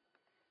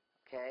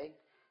 okay,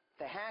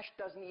 the hash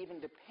doesn't even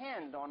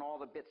depend on all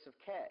the bits of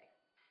k.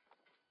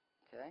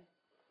 Okay?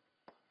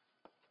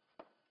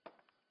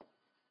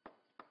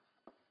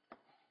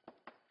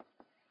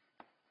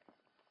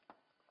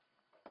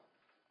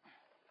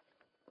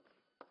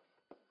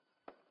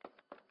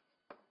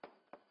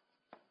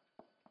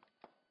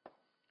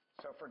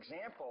 for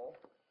example,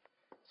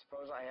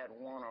 suppose I had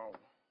 10.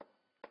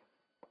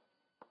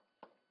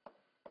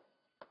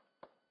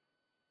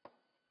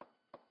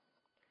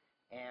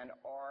 And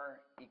r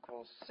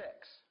equals 6.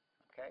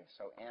 Okay,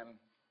 so m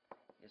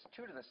is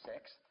 2 to the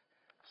 6th.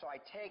 So I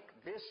take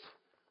this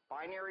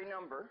binary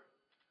number,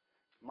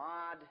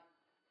 mod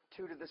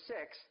 2 to the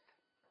 6th.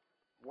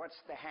 What's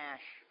the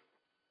hash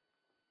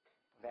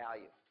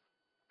value?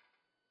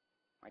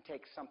 I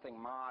take something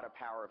mod a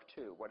power of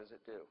 2. What does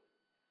it do?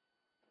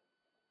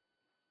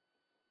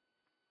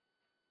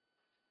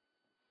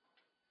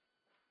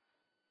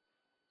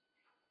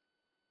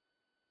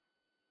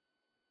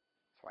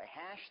 So I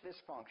hash this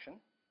function.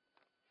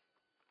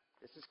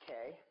 This is k.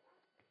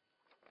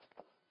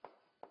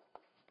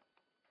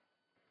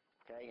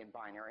 Okay, in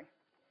binary.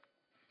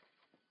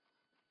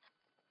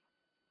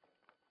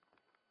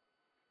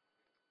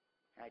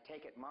 And I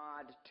take it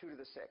mod 2 to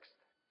the 6th.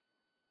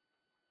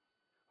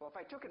 Well, if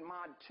I took it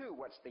mod 2,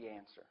 what's the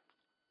answer?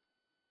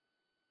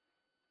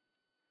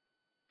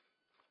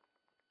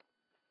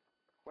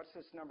 What's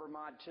this number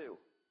mod 2?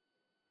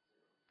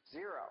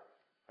 0,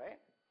 right?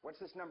 What's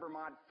this number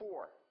mod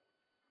 4?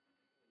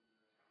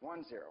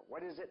 10.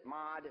 What is it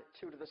mod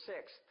 2 to the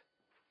 6th?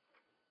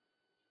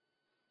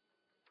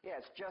 Yeah,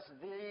 it's just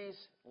these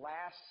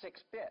last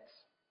 6 bits.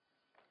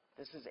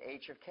 This is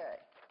h of k.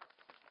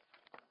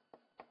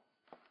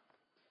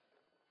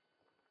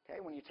 Okay,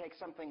 when you take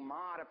something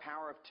mod a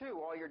power of 2,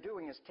 all you're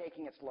doing is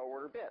taking its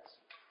lower order bits.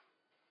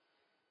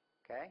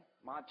 Okay,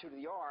 mod 2 to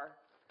the r,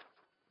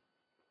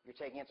 you're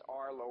taking its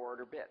r lower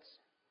order bits.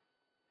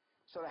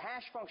 So the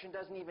hash function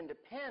doesn't even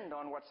depend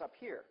on what's up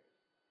here.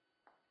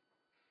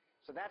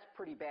 So that's a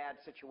pretty bad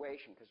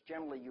situation, because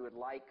generally you would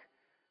like,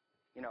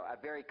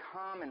 a very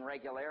common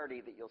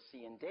regularity that you'll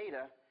see in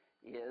data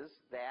is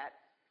that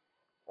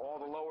all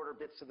the lower order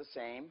bits are the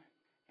same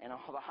and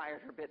all the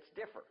higher order bits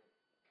differ,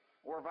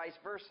 or vice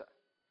versa.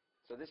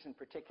 So this in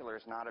particular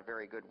is not a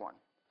very good one.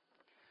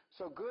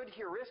 So good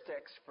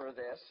heuristics for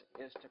this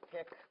is to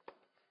pick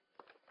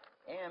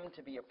m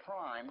to be a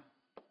prime,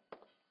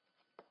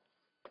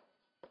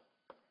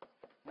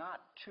 not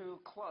too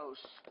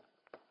close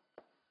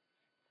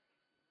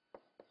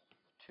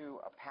to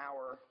a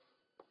power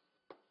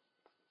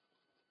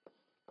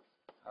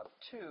of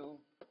 2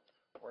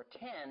 or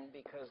 10,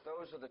 because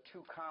those are the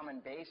two common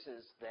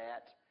bases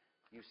that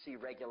you see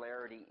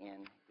regularity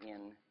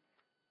in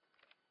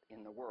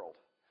the world.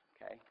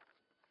 Okay?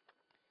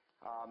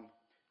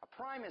 A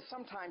prime is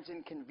sometimes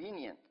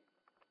inconvenient,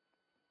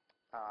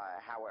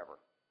 however,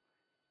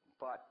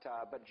 but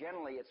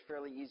generally it's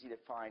fairly easy to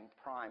find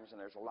primes, and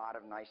there's a lot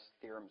of nice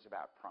theorems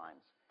about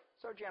primes.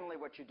 So generally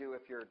what you do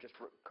if you're just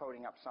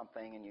coding up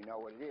something and you know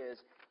what it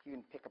is, you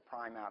can pick a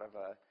prime out of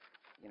a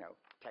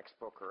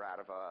textbook or out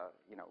of a,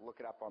 look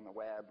it up on the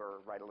web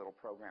or write a little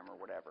program or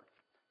whatever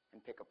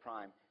and pick a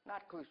prime.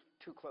 Not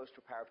too close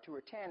to a power of 2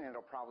 or 10, and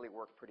it'll probably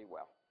work pretty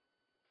well.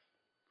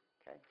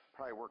 Okay,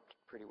 probably worked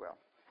pretty well.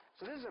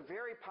 So this is a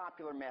very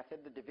popular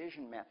method, the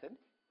division method.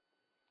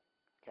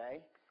 Okay,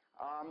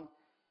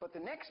 but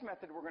the next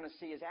method we're going to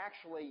see is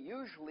actually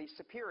usually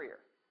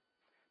superior.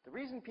 The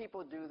reason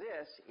people do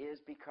this is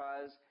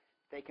because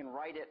they can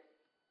write it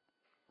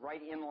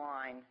right in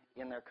line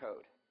in their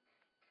code.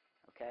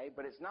 Okay,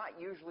 but it's not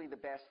usually the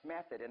best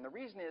method, and the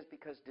reason is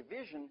because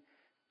division,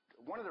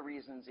 one of the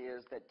reasons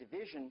is that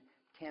division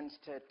tends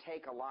to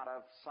take a lot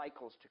of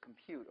cycles to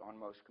compute on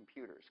most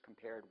computers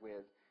compared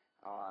with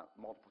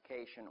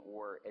multiplication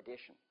or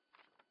addition.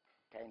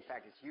 Okay, in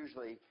fact, it's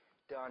usually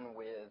done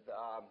with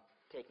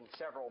taking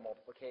several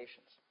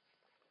multiplications.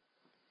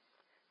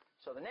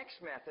 So the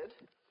next method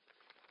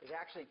is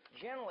actually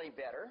generally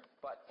better,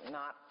 but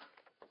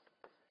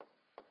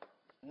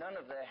none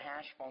of the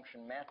hash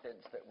function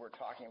methods that we're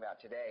talking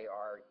about today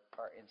are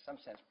in some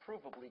sense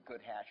provably good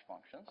hash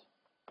functions.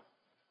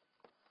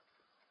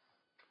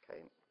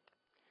 Okay.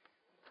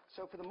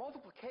 So for the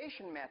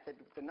multiplication method,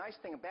 the nice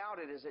thing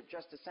about it is it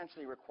just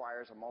essentially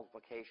requires a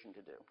multiplication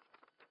to do.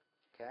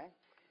 Okay?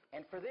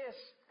 And for this,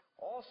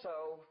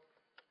 also,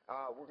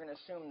 we're going to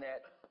assume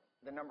that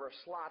the number of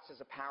slots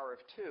is a power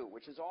of 2,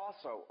 which is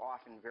also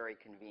often very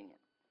convenient.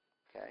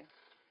 Okay?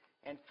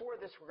 And for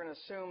this, we're going to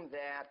assume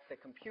that the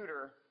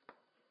computer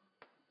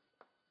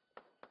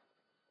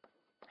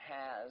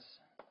has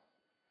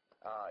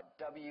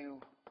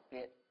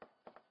W-bit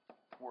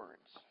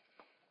words.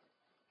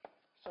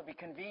 So it'd be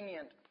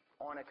convenient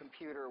on a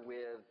computer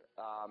with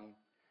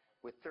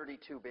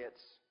 32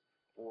 bits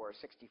or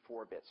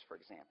 64 bits, for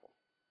example.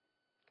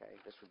 Okay,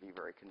 this would be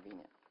very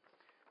convenient.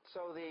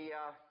 So the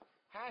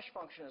hash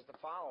function is the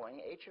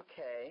following: h of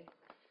k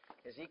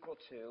is equal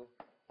to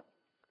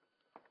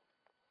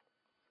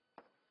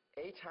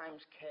a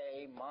times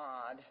k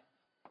mod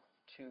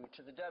 2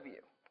 to the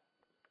w,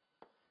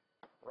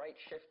 right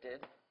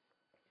shifted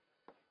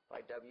by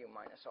w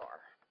minus r.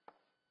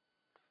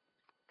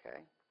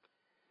 Okay?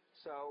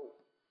 So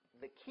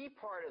the key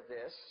part of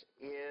this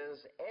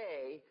is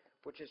a,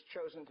 which is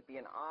chosen to be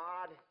an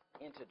odd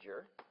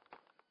integer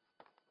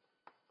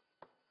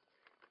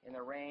in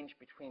the range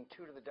between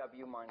 2 to the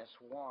w minus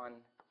 1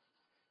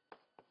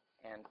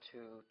 and 2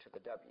 to the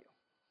W.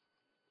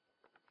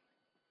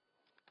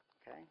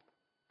 Okay?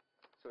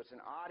 So it's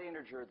an odd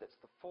integer that's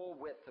the full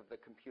width of the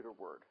computer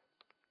word.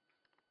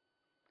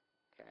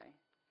 Okay?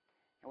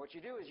 And what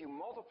you do is you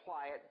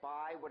multiply it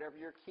by whatever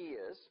your key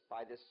is,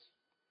 by this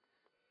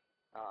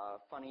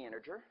funny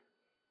integer,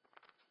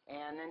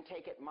 and then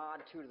take it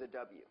mod 2 to the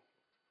W.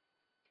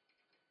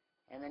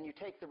 And then you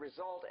take the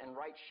result and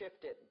right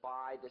shift it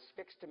by this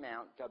fixed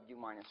amount, W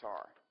minus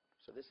R.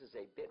 So this is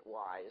a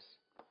bitwise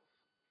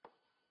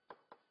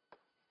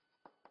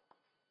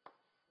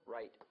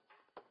right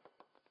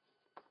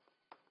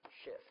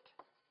shift.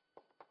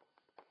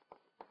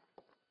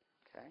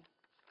 Okay?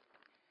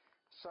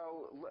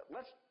 So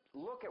let's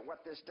look at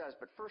what this does,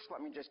 but first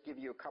let me just give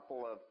you a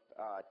couple of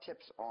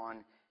tips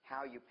on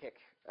how you pick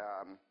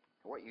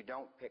what you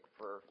don't pick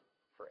for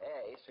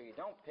A. So you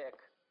don't pick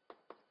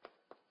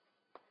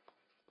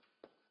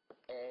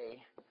A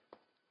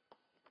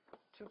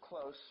too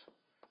close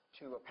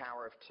to a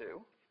power of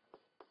 2.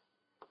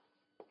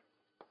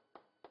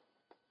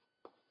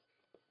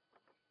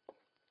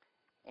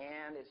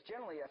 And it's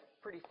generally a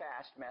pretty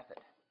fast method,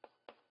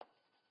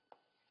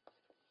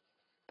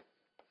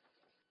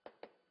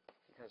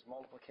 because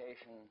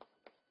multiplication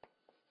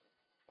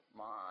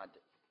mod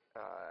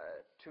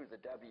 2 to the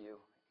W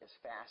is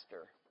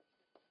faster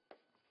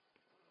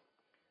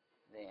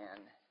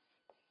than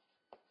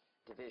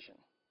division.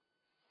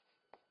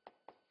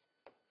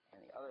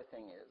 And the other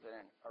thing is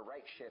that a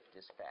right shift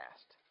is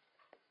fast,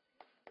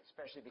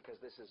 especially because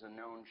this is a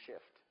known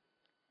shift.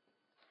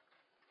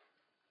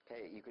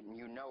 Okay,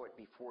 you know it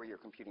before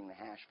you're computing the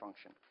hash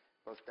function.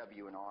 Both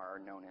W and R are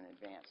known in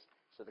advance.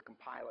 So the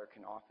compiler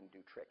can often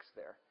do tricks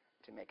there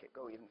to make it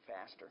go even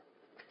faster.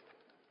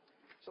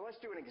 So let's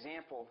do an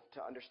example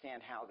to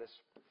understand how this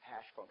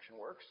hash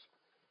function works.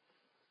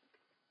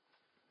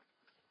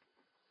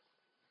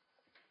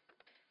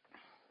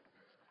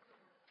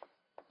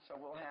 So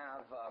we'll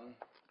have,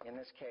 in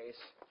this case,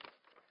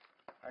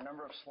 our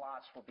number of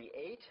slots will be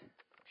 8,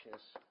 which is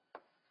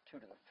 2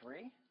 to the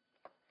 3.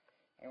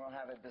 And we'll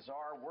have a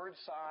bizarre word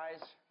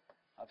size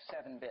of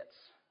 7 bits.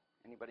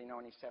 Anybody know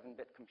any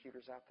 7-bit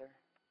computers out there?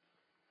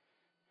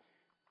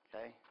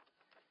 Okay.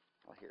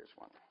 Well, here's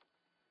one.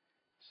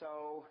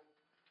 So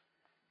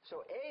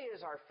A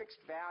is our fixed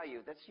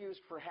value that's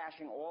used for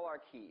hashing all our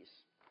keys.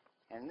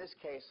 And in this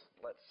case,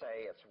 let's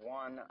say it's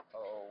 10110001.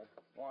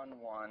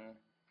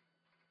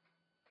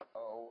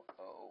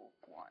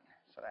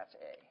 So that's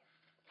A.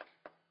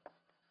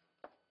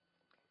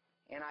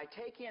 And I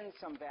take in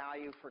some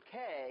value for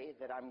K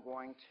that I'm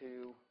going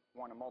to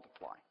want to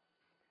multiply.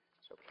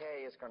 So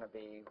K is going to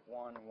be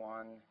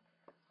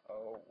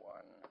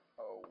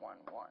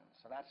 110101.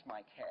 So that's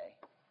my K.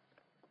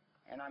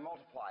 And I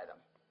multiply them.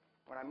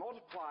 When I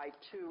multiply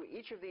 2,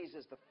 each of these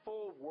is the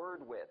full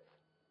word width.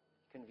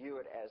 You can view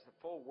it as the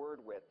full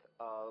word width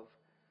of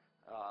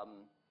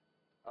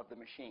the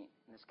machine,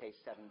 in this case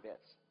 7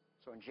 bits.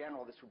 So in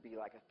general, this would be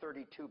like a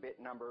 32-bit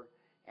number,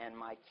 and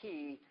my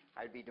key,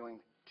 I'd be doing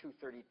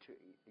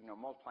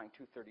multiplying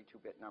two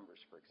 32-bit numbers,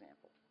 for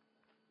example.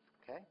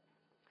 Okay?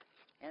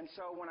 And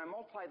so when I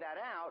multiply that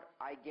out,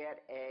 I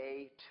get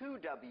a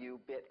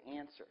 2W-bit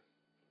answer.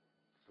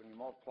 So when you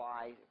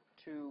multiply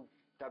 2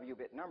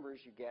 W-bit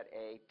numbers, you get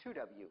a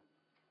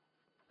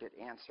 2W-bit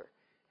answer.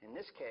 In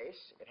this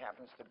case, it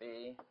happens to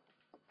be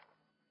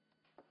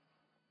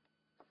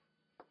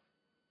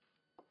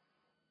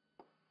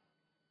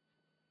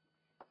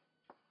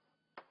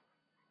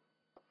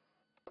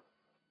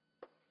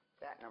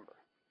that number.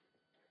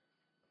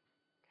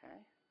 Okay?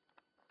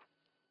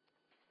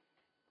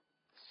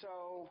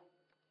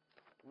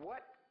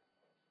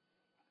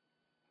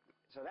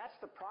 So that's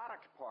the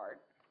product part,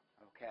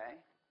 okay?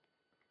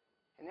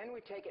 And then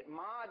we take it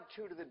mod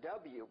 2 to the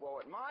W. Well,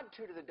 what mod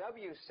 2 to the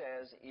W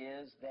says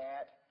is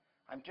that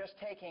I'm just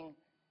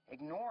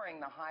ignoring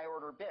the high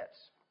order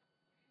bits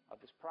of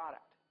this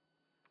product.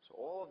 So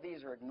all of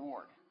these are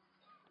ignored.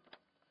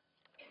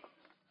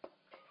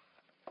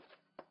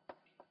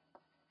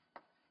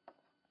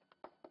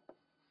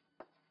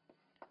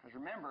 Because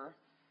remember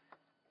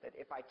that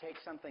if I take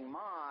something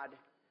mod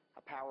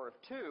a power of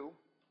 2,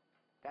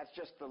 that's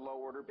just the low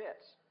order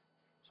bits.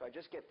 So I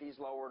just get these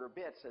low order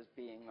bits as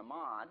being the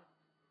mod.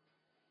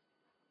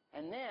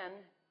 And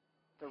then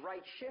the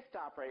right shift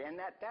operator, and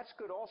that's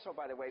good also,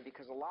 by the way,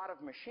 because a lot of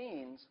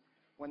machines,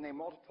 when they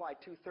multiply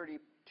two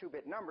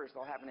 32-bit numbers,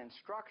 they'll have an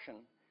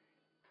instruction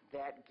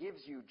that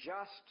gives you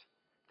just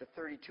the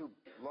 32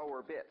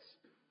 lower bits.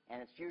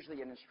 And it's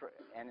usually an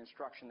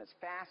instruction that's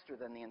faster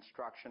than the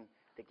instruction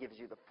that gives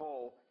you the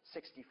full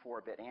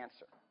 64-bit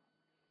answer.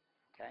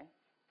 Okay?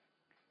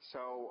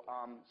 So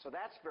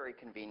that's very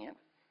convenient.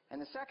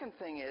 And the second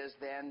thing is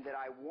then that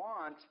I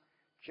want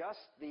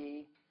just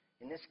the,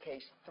 in this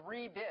case,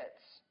 3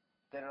 bits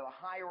that are the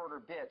higher order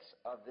bits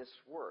of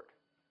this word.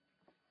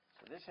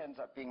 So this ends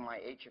up being my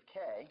H of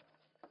K.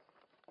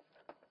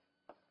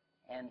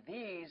 And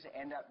these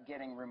end up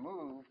getting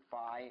removed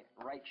by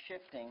right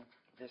shifting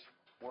this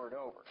word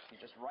over. So you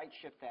just right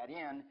shift that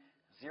in,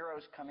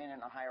 zeros come in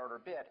a higher order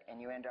bit,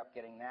 and you end up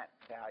getting that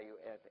value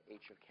of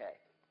h of k.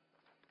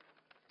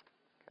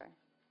 Okay?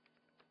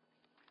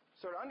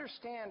 So to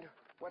understand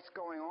what's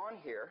going on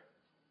here,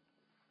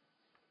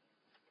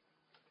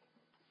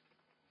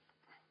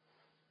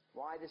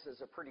 why this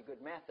is a pretty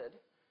good method,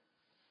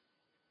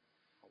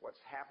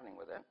 what's happening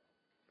with it,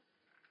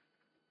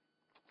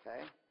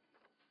 okay?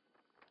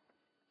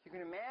 You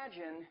can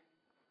imagine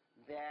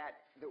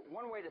that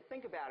one way to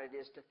think about it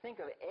is to think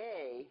of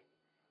A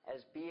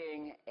as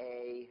being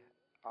a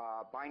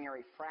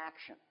binary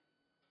fraction.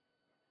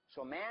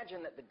 So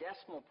imagine that the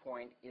decimal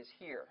point is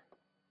here.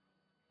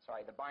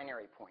 Sorry, the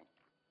binary point.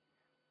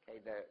 Okay,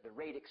 the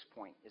radix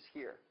point is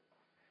here.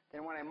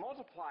 Then when I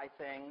multiply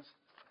things,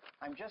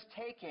 I'm just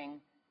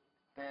taking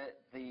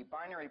the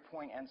binary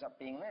point ends up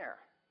being there.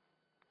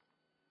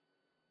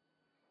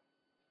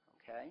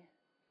 Okay?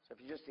 So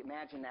if you just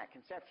imagine that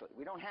conceptually.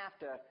 We don't have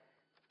to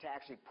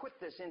actually put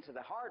this into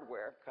the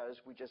hardware because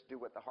we just do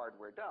what the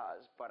hardware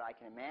does, but I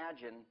can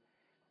imagine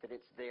that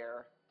it's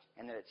there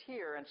and that it's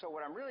here. And so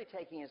what I'm really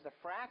taking is the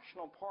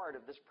fractional part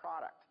of this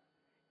product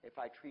if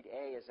I treat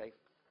A as a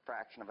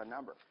fraction of a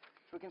number.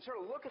 So we can sort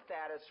of look at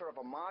that as sort of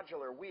a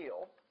modular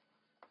wheel.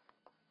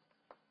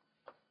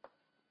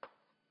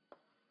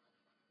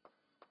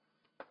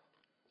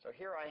 So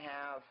here I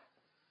have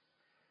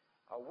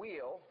a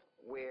wheel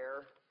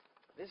where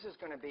this is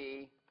going to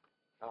be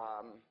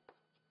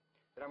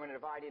that I'm going to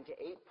divide into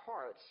 8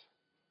 parts,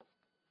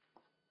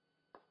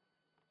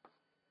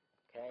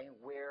 okay,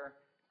 where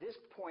this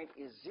point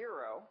is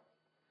 0,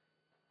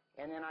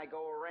 and then I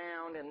go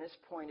around, and this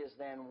point is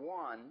then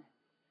 1,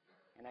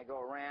 and I go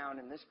around,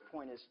 and this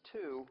point is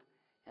 2,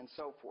 and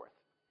so forth.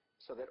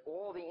 So that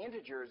all the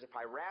integers, if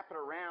I wrap it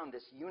around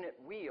this unit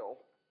wheel,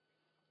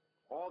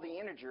 all the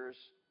integers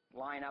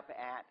line up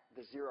at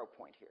the 0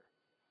 point here.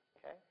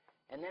 Okay?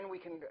 And then we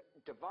can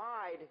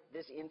divide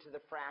this into the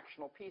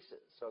fractional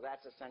pieces. So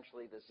that's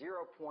essentially the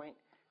 0 point.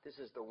 This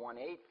is the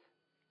 1/8,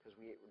 because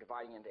we're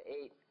dividing into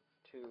 8,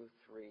 2,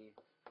 3,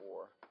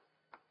 4,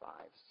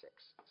 5,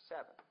 6,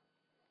 7.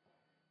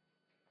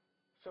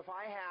 So if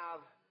I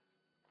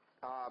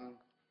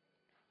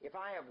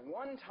have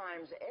 1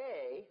 times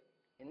A,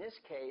 in this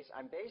case,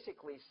 I'm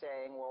basically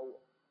saying,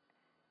 well,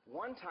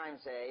 1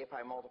 times A, if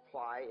I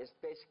multiply, is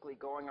basically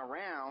going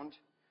around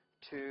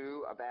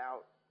to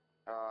about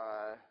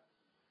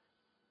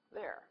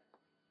there,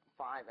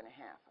 5.5,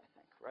 I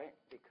think, right?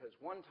 Because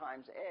 1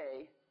 times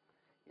A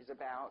is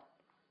about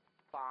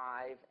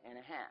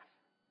 5.5.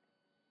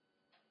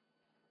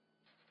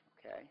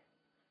 Okay?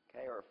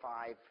 Okay, or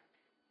 5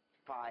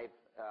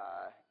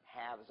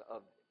 halves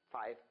of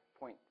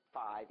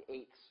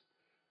 5.5/8,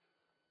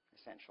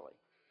 essentially.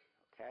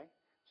 Okay?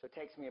 So it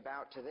takes me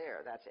about to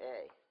there. That's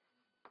A.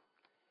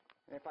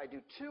 And if I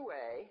do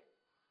 2A,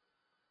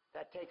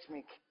 that takes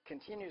me,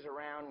 continues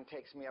around and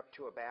takes me up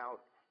to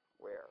about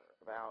where?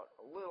 About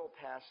a little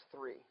past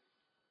 3.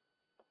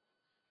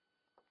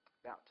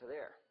 About to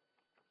there.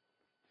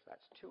 So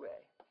that's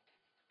 2A.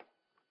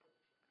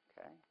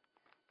 Okay?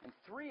 And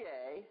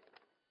 3A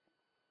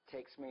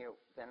takes me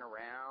then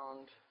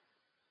around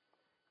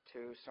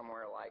to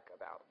somewhere like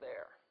about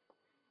there.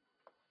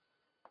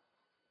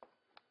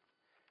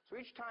 So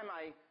each time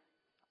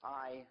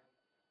I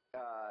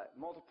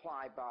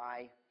multiply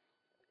by,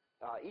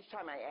 each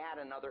time I add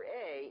another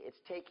A, it's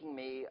taking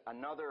me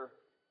another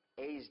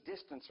A's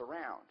distance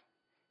around.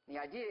 And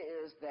the idea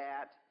is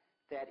that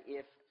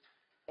if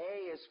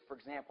A is, for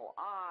example,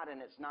 odd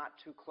and it's not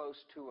too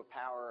close to a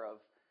power of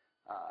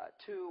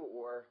 2,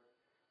 or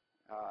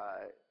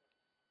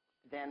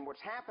then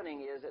what's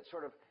happening is it's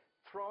sort of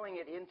throwing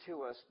it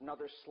into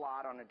another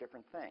slot on a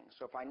different thing.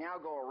 So if I now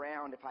go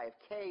around, if I have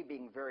K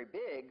being very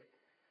big,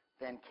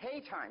 then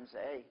K times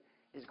A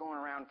is going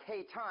around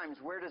K times.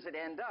 Where does it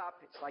end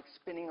up? It's like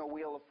spinning a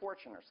wheel of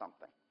fortune or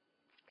something.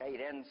 Okay,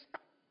 it ends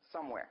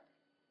somewhere.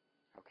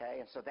 Okay,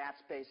 and so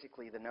that's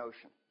basically the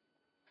notion.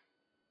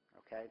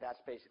 Okay,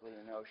 that's basically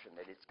the notion,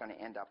 that it's going to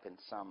end up in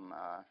some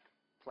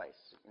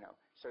place. You know,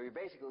 so you're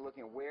basically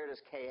looking at where does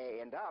Ka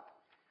end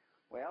up?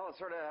 Well, it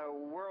sort of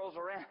whirls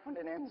around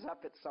and ends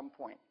up at some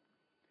point.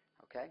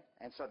 Okay,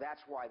 and so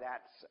that's why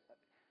that's,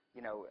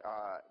 you know,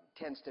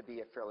 tends to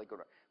be a fairly good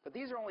one. But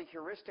these are only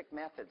heuristic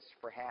methods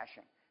for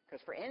hashing,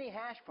 because for any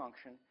hash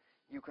function,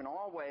 you can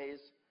always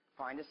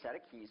find a set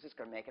of keys that's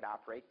going to make it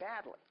operate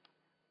badly.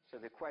 So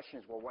the question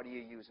is, well, what do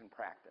you use in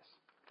practice?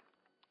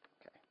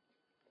 Okay.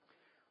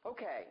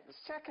 Okay, the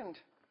second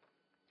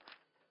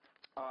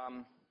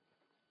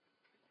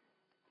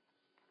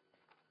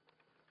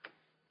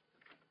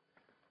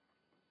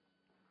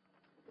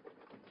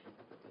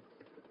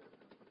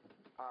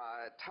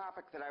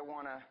topic that I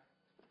want to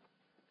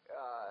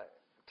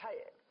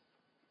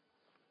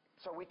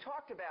so we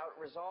talked about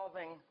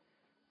resolving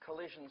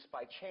collisions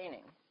by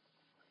chaining.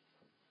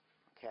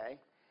 Okay.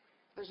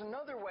 There's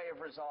another way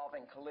of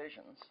resolving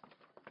collisions,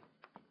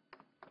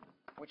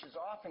 which is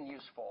often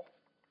useful,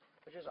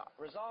 which is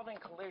resolving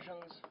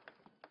collisions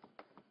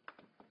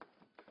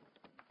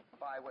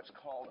by what's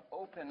called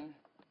open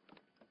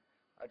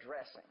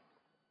addressing.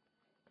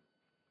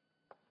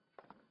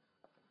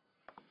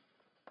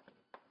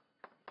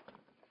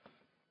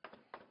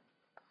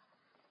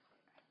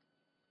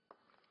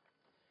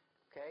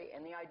 Okay,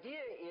 and the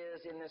idea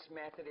is in this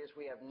method is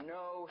we have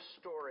no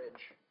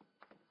storage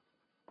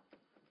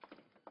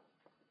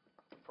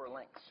for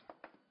links.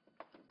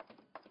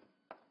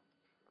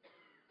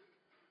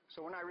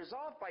 So when I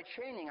resolve by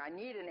chaining, I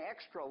need an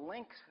extra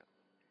link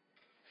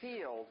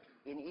field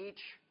in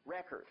each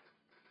record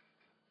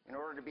in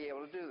order to be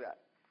able to do that.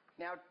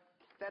 Now,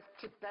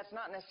 that's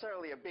not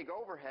necessarily a big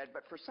overhead,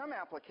 but for some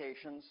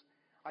applications,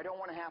 I don't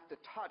want to have to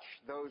touch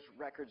those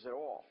records at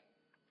all.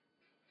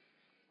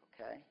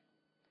 Okay?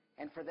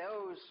 And for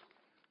those,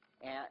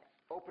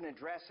 open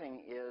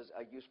addressing is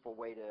a useful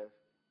way to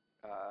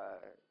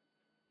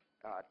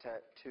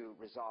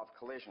resolve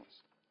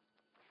collisions.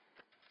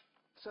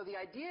 So the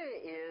idea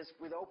is,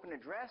 with open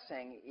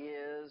addressing,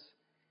 is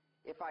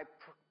if I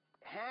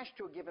hash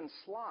to a given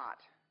slot,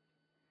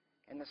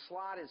 and the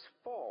slot is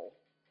full,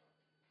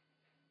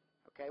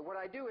 okay, what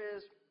I do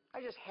is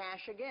I just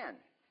hash again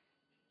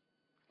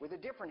with a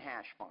different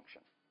hash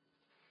function.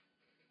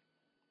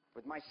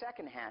 With my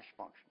second hash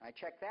function, I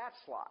check that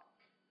slot.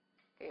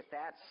 Okay, if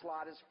that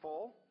slot is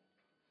full,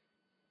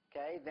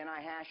 okay, then I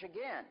hash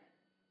again.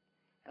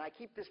 And I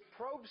keep this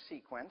probe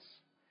sequence,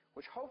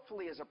 which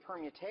hopefully is a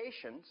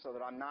permutation so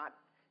that I'm not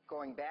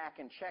going back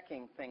and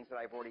checking things that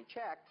I've already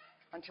checked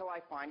until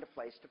I find a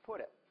place to put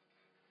it.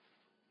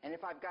 And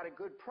if I've got a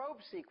good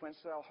probe sequence,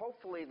 well,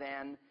 hopefully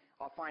then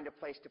I'll find a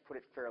place to put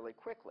it fairly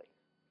quickly.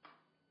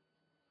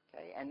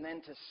 Okay, and then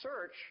to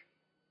search,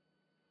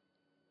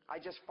 I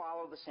just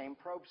follow the same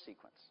probe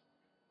sequence.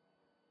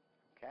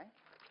 Okay?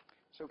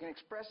 So we can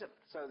express it.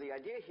 So the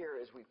idea here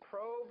is we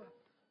probe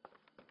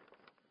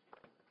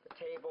the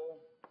table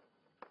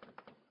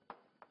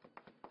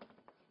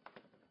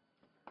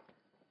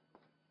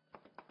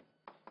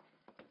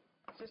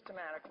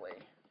systematically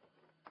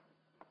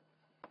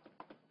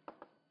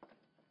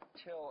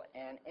till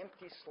an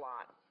empty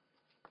slot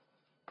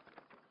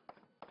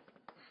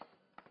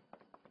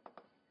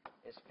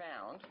is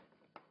found.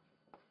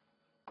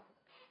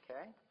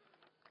 Okay?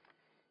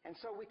 And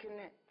so we can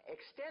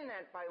extend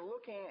that by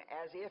looking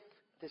as if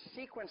the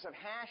sequence of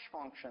hash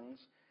functions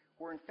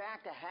were in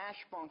fact a hash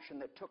function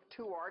that took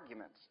two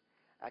arguments,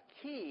 a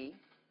key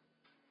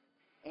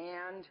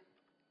and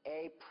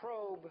a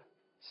probe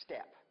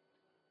step.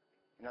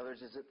 In other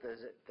words, is it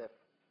the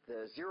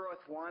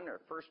 0th one or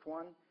first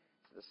one,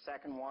 the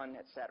second one,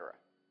 etc.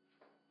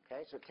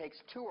 Okay, so it takes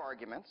two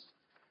arguments.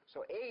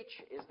 So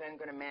H is then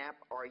going to map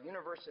our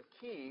universe of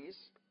keys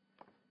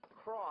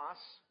across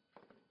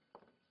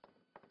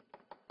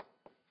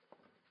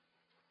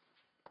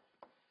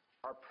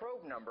our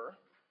probe number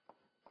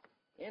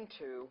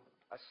into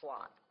a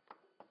slot.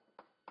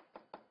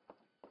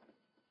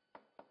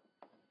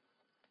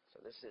 So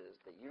this is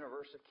the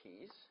universe of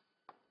keys.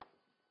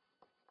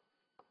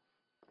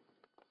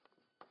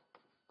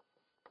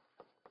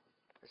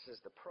 This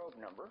is the probe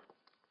number.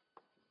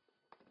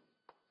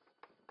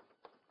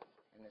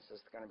 And this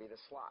is going to be the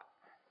slot.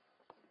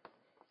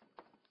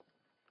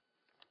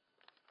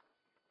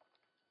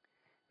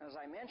 As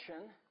I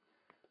mentioned,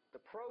 the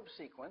probe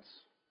sequence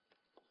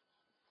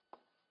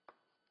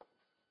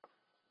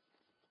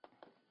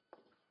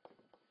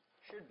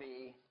should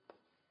be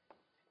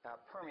a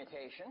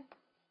permutation.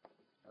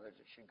 In other words,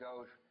 it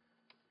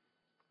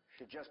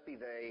should just be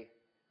the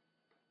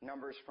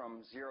numbers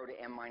from 0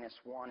 to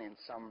m-1 in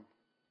some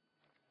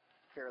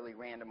fairly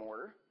random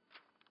order.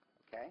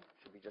 Okay,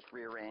 should be just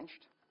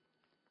rearranged.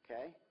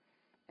 Okay,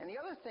 and the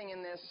other thing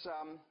in this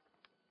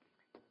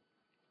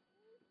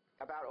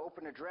about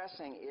open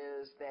addressing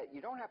is that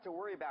you don't have to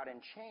worry about in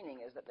chaining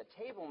is that the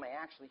table may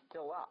actually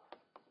fill up.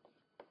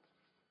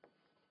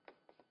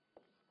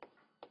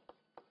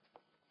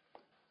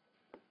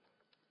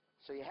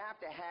 So you have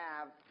to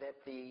have that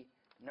the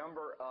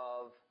number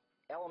of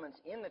elements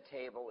in the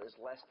table is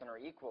less than or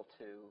equal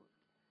to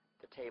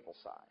the table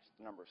size,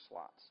 the number of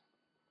slots.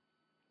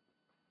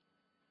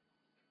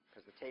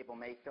 Because the table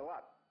may fill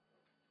up.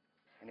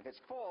 And if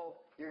it's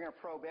full, you're going to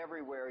probe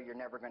everywhere. You're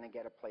never going to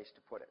get a place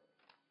to put it.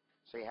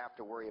 So you have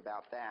to worry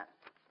about that.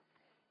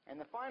 And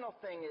the final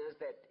thing is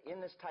that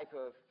in this type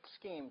of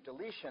scheme,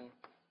 deletion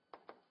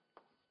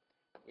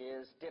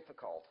is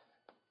difficult.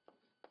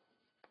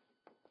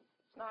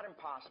 It's not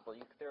impossible.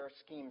 There are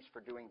schemes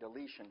for doing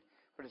deletion.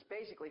 But it's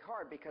basically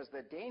hard because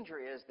the danger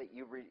is that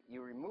you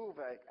remove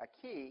a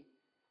key,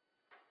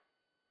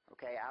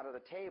 okay, out of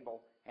the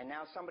table, and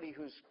now somebody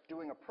who's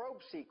doing a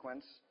probe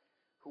sequence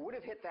who would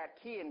have hit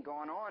that key and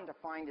gone on to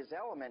find his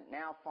element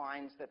now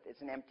finds that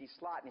it's an empty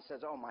slot, and he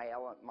says, oh,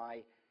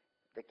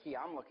 the key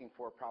I'm looking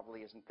for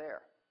probably isn't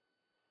there.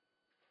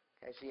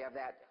 Okay, so you have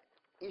that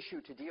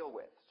issue to deal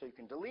with. So you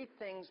can delete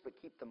things but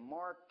keep them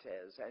marked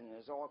and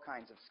there's all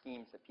kinds of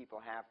schemes that people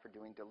have for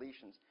doing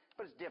deletions.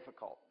 But it's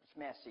difficult. It's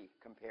messy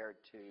compared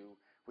to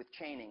with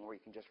chaining where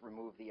you can just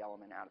remove the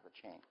element out of the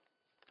chain.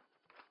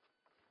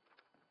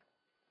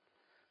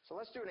 So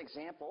let's do an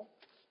example.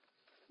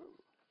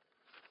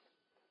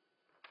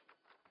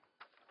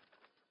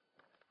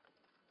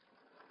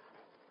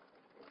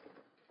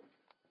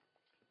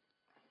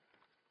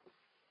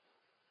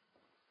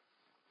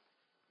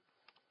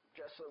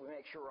 Just so that we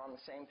make sure we're on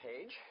the same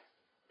page.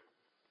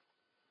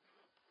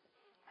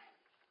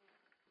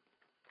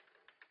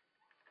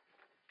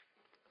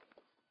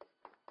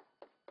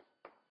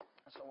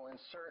 So we'll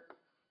insert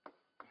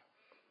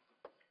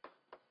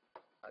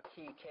a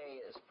key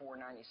K is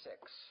 496.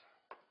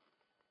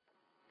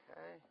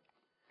 Okay,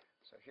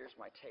 so here's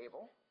my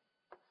table.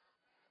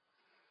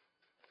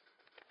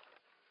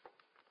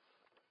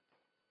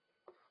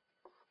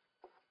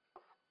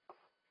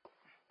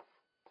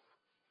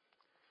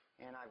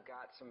 And I've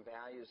got some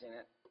values in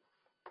it.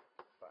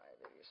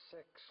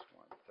 586,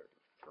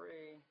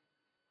 133,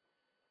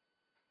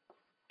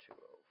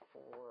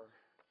 204,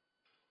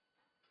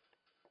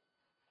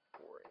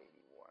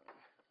 481,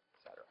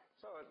 etc.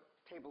 So a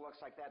table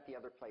looks like that. The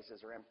other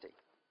places are empty.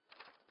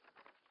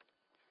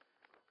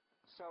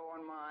 So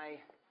on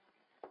my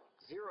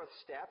 0th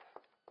step,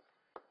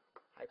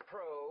 I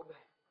probe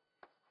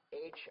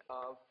H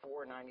of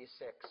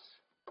 496,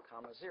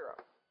 comma 0.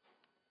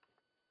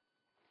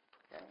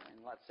 Okay, and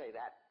let's say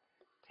that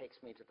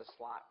takes me to the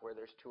slot where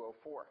there's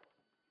 204.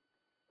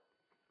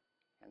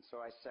 And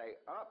so I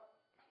say, up,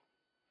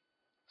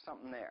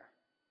 something there.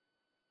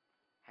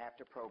 Have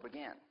to probe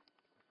again.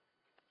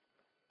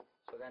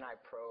 So then I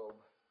probe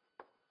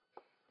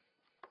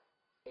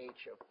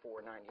H of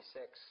 496,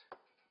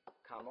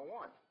 comma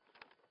 1.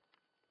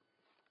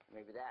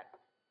 Maybe that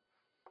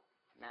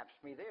maps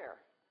me there.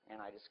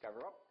 And I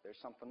discover, oh, there's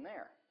something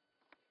there.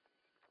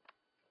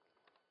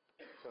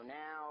 So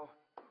now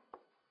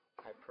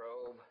I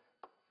probe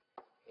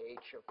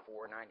H of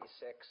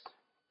 496,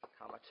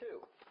 comma 2.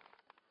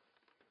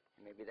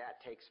 And maybe that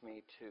takes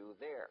me to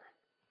there.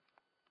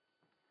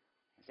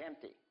 It's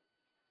empty.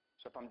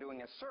 So if I'm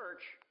doing a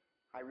search,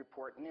 I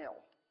report nil.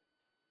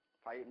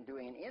 If I'm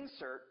doing an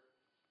insert,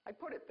 I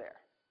put it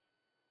there.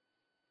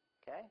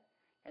 Okay?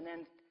 And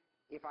then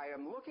if I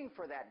am looking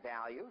for that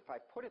value, if I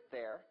put it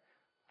there,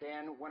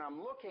 then when I'm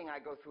looking, I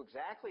go through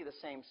exactly the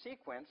same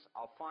sequence.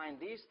 I'll find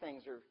these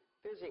things are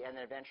busy, and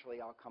then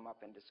eventually I'll come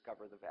up and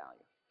discover the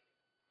value.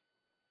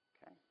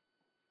 Okay?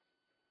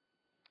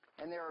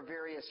 And there are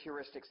various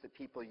heuristics that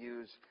people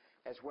use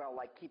as well,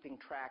 like keeping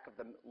track of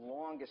the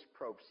longest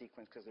probe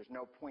sequence, because there's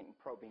no point in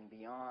probing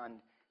beyond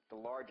the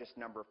largest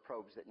number of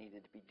probes that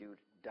needed to be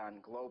done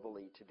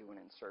globally to do an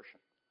insertion.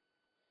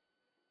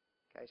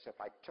 Okay, so if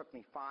it took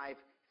me 5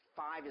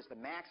 is the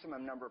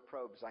maximum number of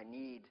probes I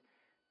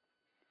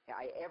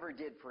ever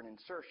did for an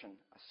insertion.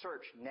 A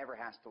search never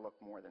has to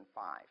look more than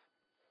 5.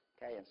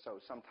 Okay, and so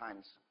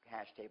sometimes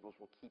hash tables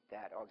will keep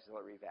that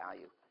auxiliary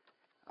value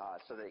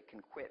so that it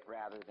can quit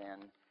rather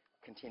than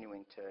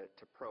continuing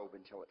to probe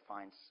until it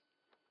finds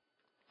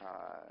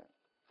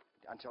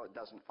until it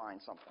doesn't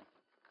find something.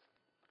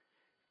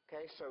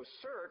 Okay, so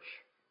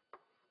search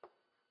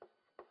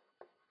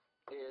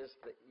is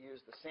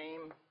use the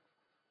same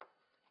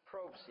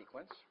probe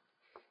sequence.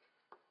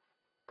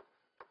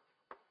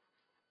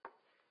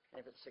 And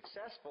if it's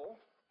successful,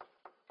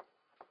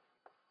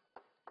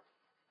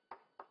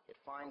 it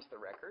finds the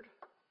record.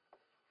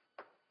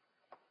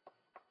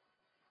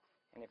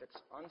 And if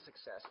it's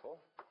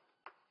unsuccessful,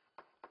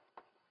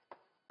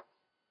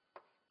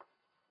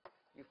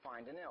 you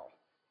find a nil.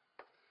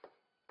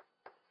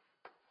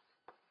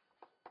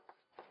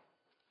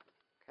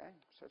 Okay,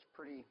 so it's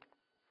pretty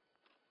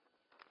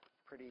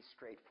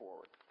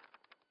straightforward.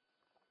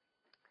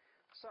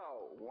 So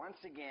once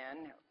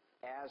again,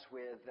 as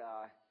with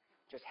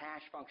just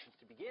hash functions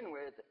to begin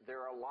with,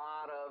 there are a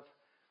lot of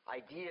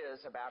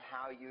ideas about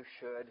how you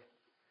should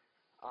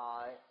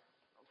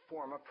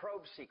form a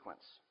probe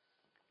sequence,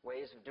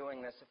 ways of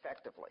doing this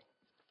effectively.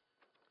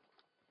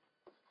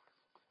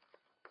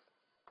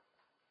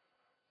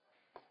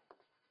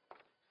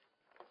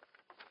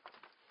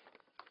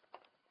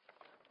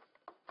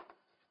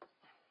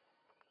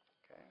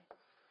 Okay.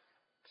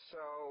 So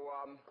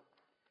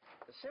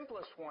the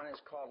simplest one is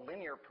called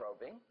linear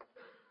probing.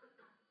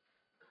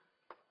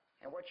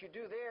 And what you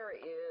do there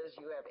is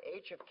you have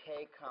h of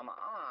k comma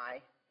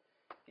I.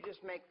 You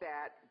just make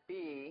that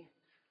be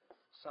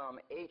some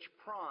h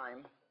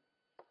prime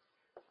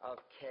of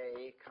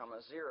k comma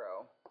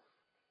 0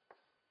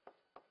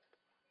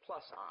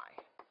 plus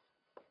I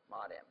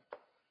mod m.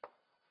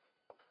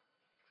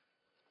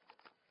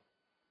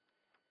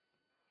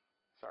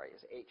 Sorry,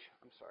 is h.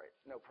 I'm sorry,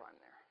 no prime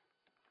there.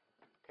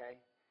 Okay?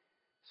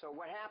 So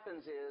what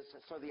happens is,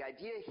 so the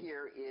idea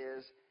here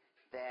is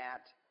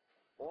that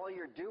all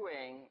you're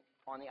doing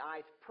on the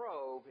ith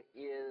probe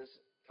is,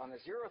 on the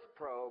 0th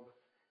probe,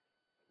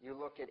 you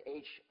look at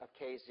h of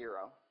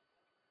k0.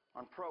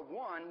 On probe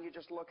 1, you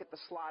just look at the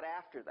slot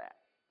after that.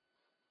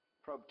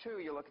 Probe 2,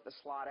 you look at the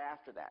slot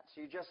after that.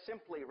 So you just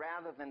simply,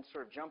 rather than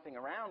sort of jumping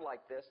around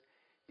like this,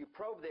 you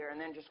probe there and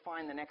then just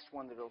find the next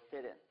one that it'll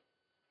fit in.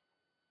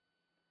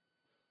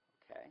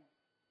 Okay?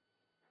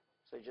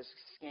 So you just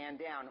scan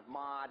down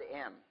mod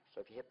m. So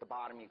if you hit the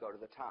bottom, you go to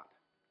the top.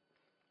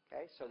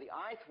 Okay, so the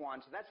ith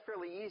one, so that's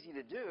fairly easy to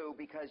do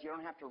because you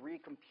don't have to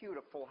recompute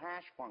a full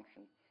hash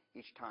function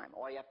each time.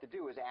 All you have to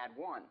do is add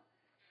 1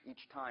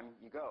 each time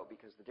you go,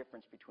 because the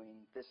difference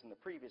between this and the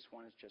previous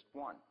one is just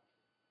 1.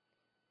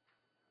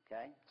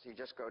 Okay, so you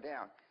just go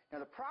down.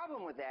 Now the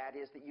problem with that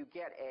is that you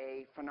get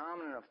a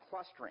phenomenon of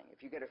clustering.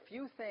 If you get a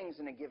few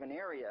things in a given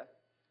area,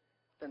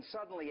 then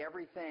suddenly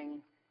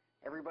everything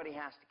Everybody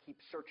has to keep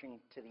searching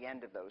to the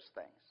end of those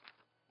things.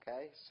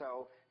 Okay,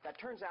 so that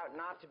turns out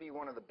not to be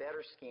one of the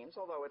better schemes,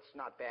 although it's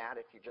not bad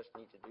if you just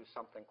need to do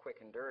something quick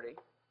and dirty.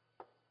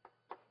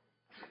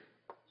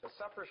 So it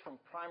suffers from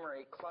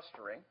primary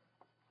clustering,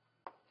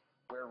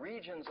 where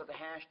regions of the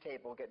hash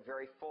table get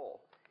very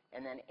full.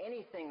 And then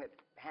anything that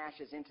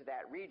hashes into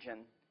that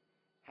region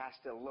has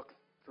to look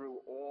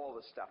through all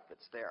the stuff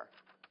that's there.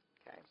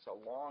 Okay, so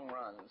long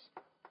runs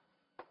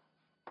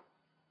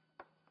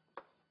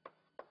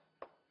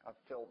of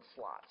filled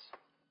slots.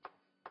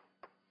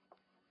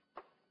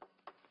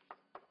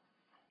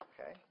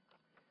 Okay.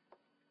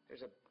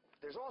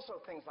 There's also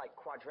things like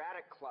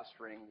quadratic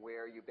clustering,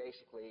 where you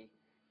basically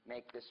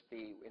make this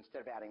be,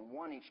 instead of adding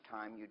 1 each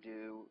time, you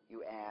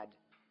add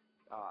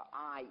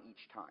I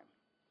each time.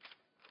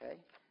 Okay?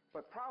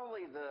 But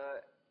probably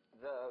the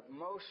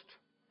most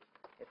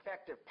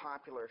effective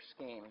popular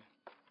scheme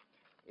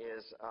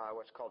is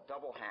what's called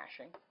double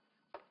hashing.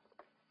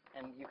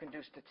 And you can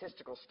do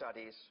statistical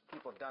studies.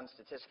 People have done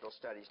statistical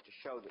studies to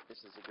show that this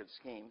is a good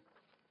scheme.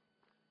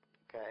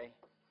 Okay?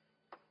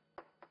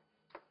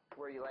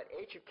 Where you let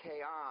h of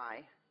ki,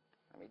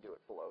 let me do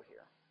it below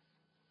here,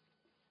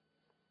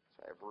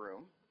 so I have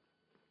room.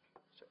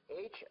 So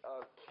h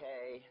of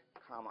k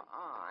comma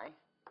I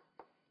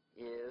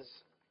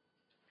is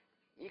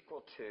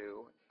equal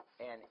to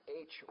an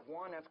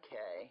h1 of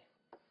k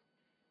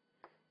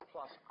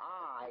plus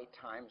I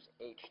times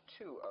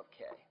h2 of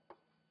k.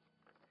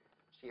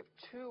 So you have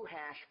two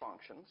hash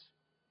functions,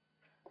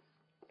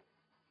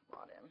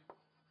 mod m.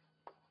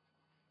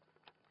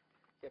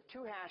 You have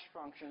two hash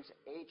functions,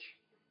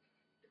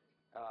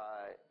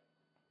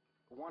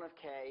 h1 of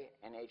k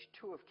and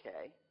h2 of k.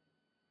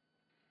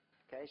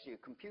 Okay, so you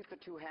compute the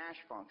two hash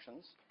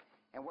functions,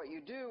 and what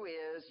you do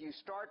is you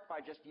start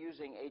by just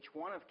using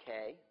h1 of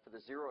k for the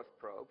 0th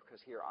probe,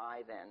 because here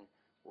I then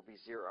will be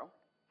 0.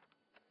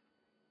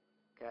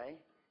 Okay,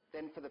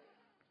 then for the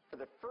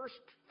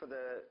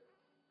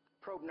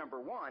probe number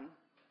 1,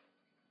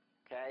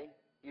 okay,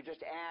 you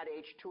just add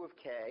h2 of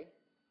k.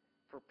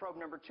 For probe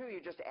number 2, you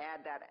just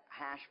add that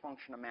hash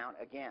function amount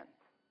again.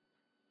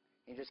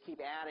 You just keep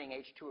adding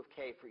h2 of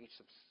k for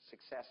each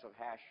successive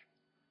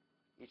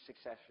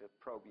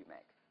probe you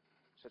make.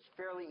 So it's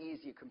fairly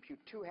easy. You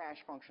compute two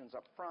hash functions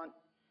up front,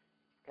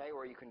 okay,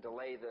 or you can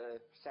delay the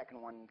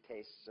second one in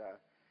case,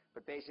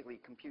 but basically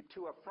compute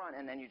two up front,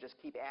 and then you just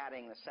keep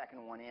adding the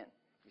second one in.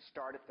 You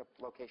start at the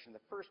location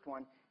of the first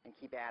one and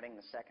keep adding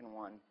the second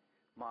one,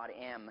 mod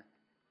m,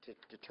 to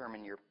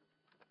determine your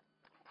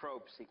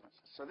probe sequences.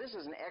 So this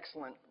is an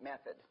excellent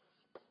method.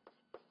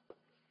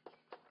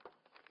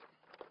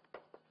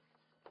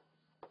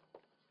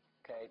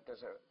 Okay, it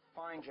does a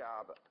fine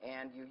job,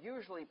 and you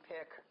usually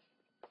pick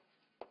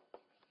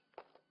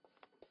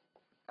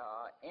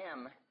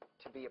m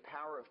to be a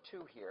power of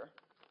 2 here.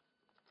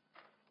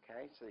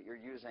 Okay, so that you're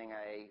using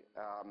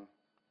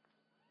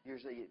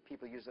usually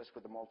people use this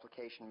with the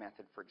multiplication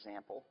method, for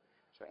example.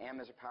 So m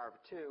is a power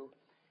of 2,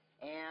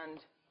 and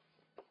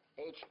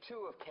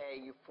h2 of k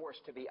you force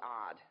to be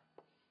odd.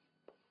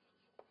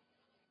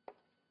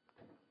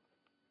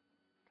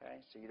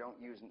 Okay, so you don't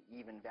use an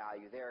even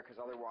value there, because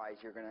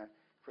otherwise you're going to,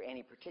 for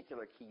any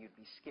particular key, you'd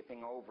be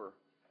skipping over.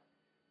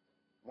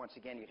 Once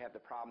again, you'd have the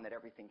problem that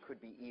everything could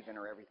be even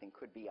or everything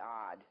could be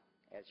odd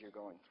as you're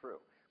going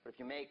through. But if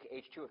you make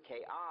h2 of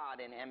k odd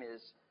and m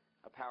is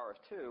a power of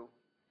 2,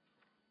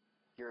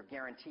 you're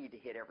guaranteed to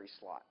hit every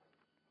slot.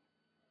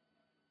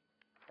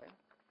 Okay?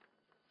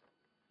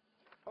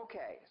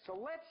 Okay, so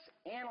let's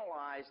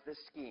analyze this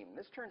scheme.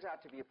 This turns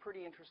out to be a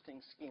pretty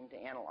interesting scheme to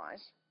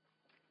analyze.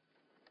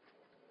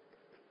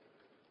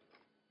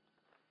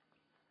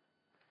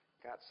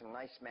 Got some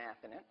nice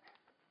math in it.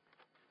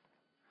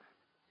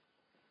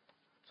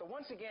 So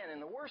once again, in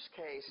the worst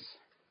case,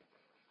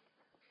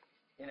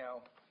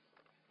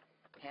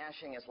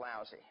 hashing is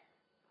lousy.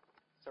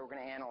 So we're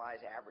going to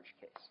analyze average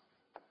case.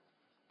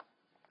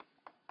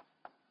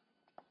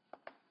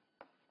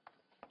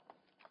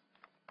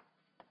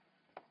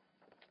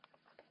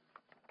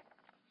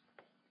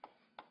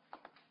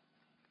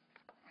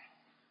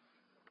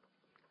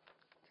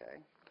 Okay.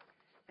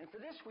 And for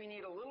this, we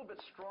need a little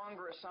bit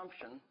stronger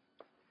assumption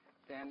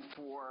than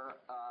for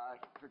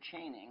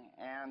chaining,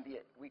 and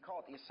we call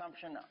it the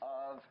assumption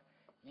of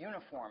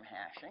uniform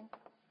hashing.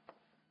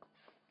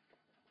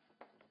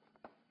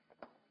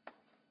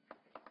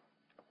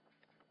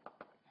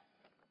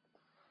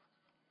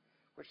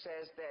 Which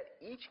says that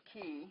each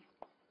key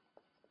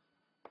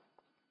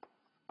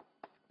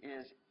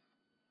is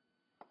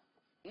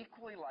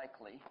equally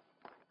likely,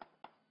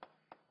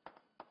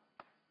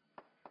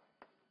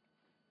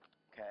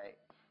 okay,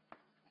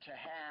 to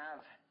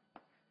have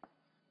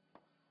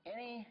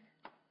any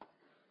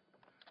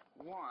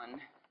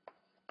one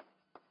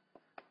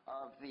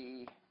of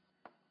the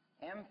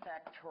m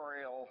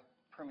factorial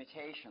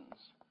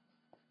permutations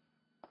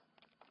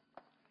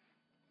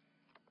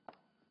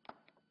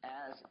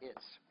as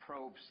its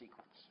probe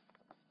sequence.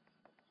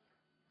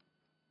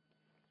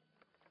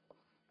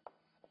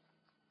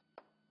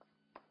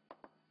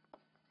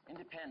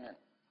 Independent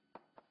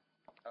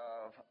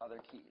of of other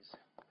keys.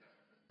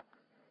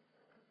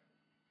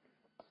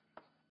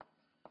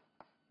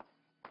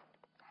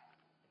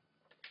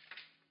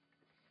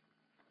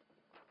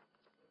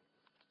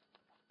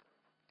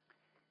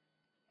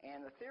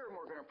 And the theorem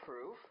we're going to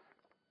prove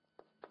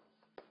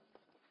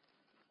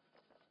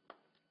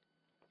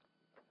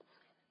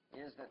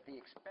is that the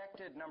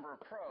expected number of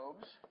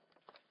probes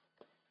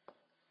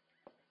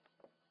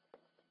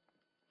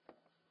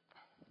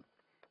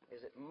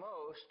is at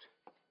most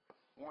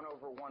 1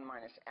 over 1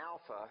 minus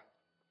alpha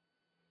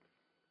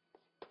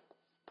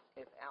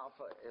if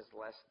alpha is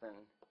less than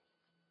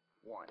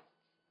 1.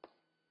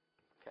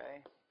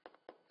 Okay?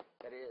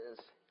 That is,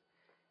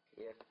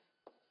 if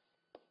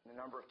the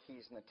number of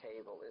keys in the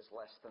table is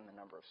less than the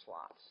number of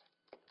slots.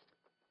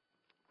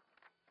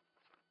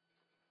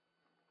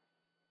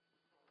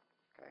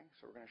 Okay?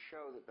 So we're going to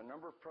show that the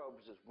number of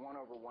probes is 1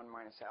 over 1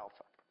 minus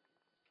alpha.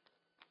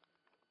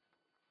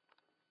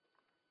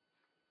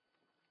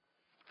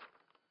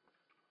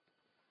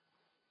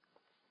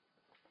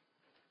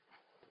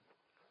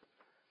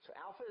 So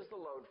alpha is the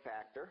load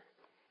factor.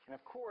 And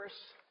of course,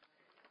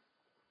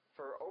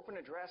 for open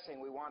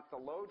addressing, we want the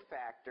load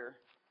factor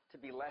to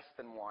be less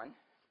than 1.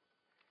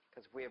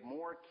 Because if we have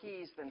more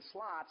keys than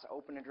slots,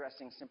 open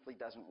addressing simply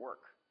doesn't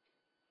work.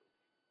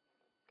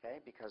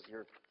 Okay? Because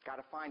you've got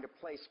to find a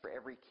place for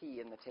every key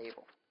in the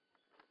table.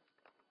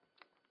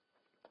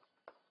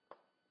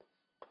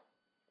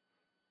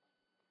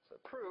 So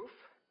proof,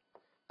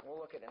 we'll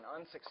look at an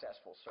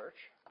unsuccessful search.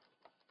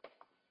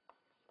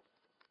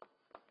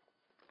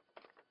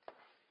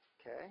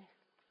 Okay.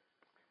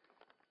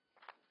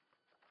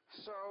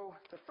 So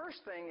the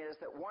first thing is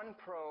that one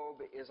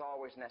probe is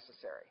always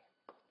necessary.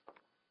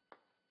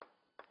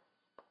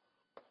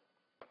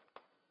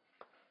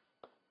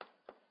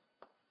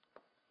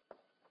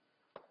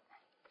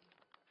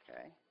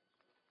 Okay.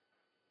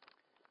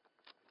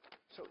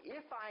 So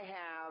if I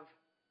have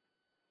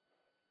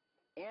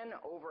n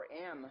over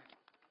m,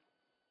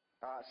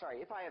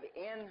 if I have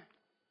n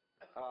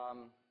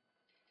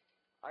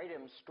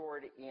items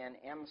stored in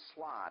m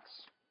slots,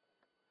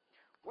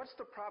 what's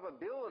the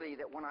probability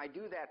that when I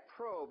do that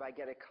probe, I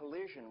get a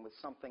collision with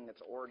something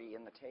that's already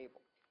in the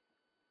table?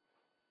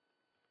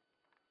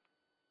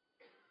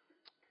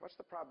 What's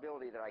the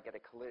probability that I get a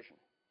collision?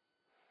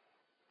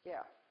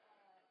 Yeah.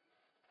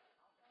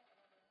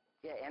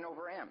 Yeah, n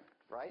over m,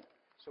 right?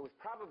 So with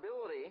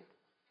probability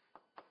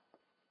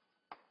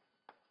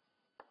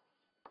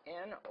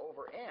n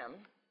over m,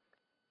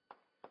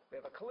 we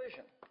have a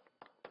collision.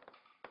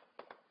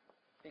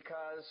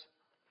 Because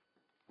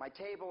my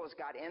table has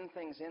got n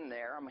things in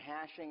there. I'm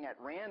hashing at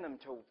random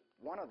to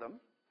one of them.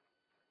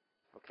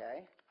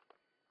 Okay?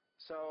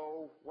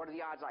 So what are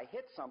the odds I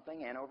hit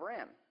something? N over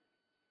m.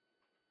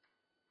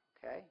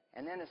 Okay?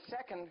 And then a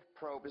second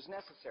probe is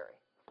necessary.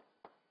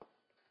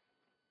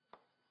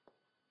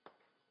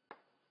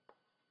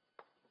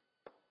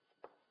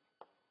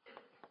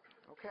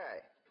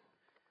 Okay.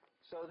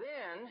 So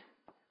then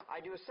I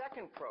do a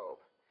second probe.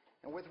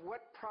 And with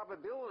what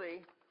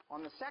probability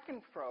on the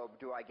second probe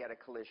do I get a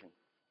collision?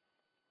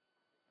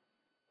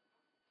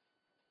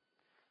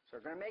 So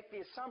we're going to make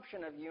the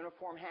assumption of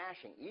uniform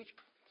hashing. Each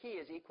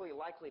key is equally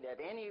likely to have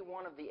any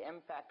one of the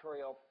m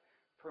factorial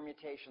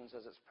permutations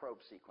as its probe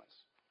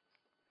sequence.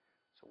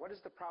 So what is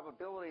the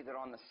probability that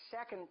on the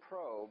second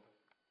probe,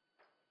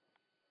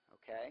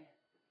 okay,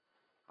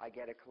 I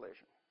get a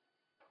collision?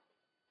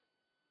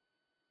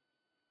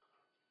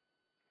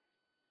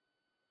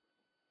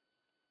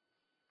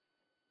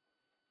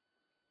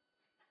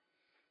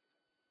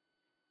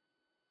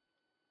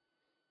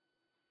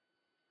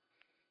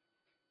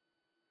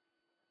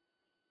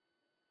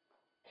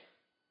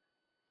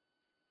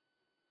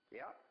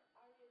 Yeah?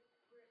 If we're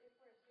assuming that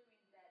you're not choosing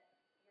the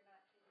same one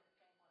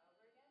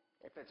over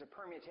again? If it's a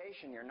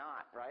permutation, you're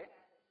not, right?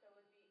 Exactly. So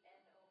it would be n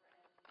over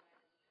n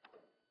minus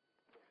 1.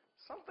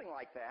 Something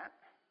like that.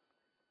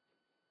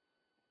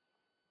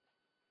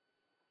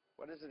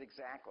 What is it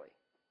exactly?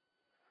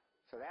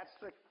 So that's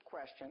the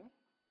question.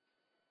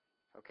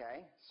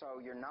 Okay? So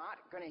you're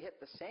not going to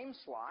hit the same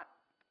slot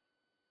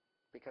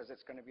because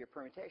it's going to be a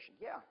permutation.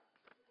 Yeah?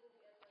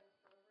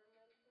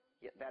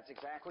 Yeah, that's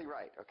exactly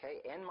right.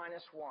 Okay? n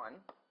minus 1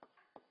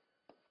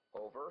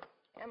 over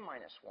m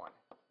minus 1.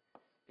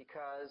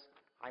 Because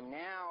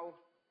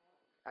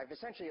I've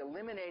essentially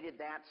eliminated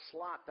that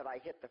slot that I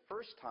hit the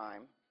first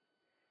time.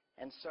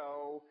 And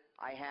so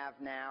I have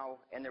now,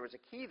 and there was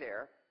a key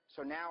there,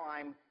 so now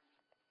I'm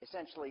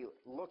essentially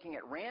looking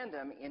at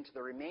random into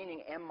the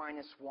remaining m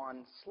minus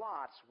 1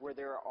 slots where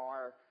there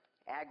are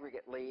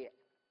aggregately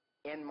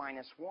n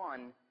minus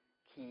 1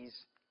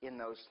 keys in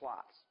those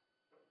slots.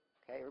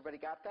 Okay, everybody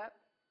got that?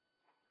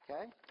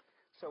 Okay?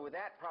 So with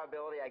that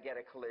probability, I get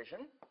a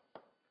collision.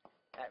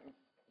 That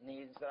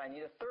means that I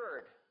need a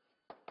third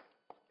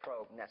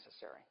probe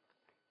necessary.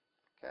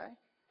 Okay?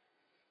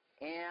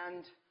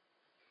 And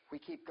we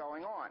keep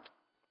going on.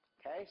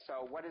 Okay?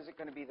 So what is it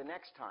going to be the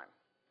next time?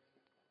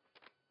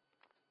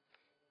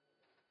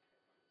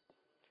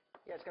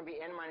 Yeah, it's going to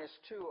be n minus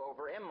 2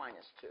 over m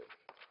minus 2.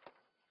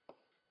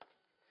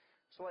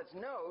 So So let's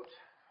note,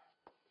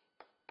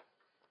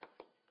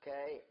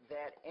 okay,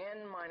 that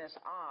n minus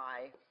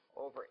I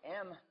over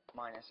m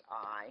minus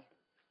I,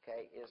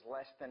 okay, is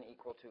less than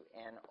equal to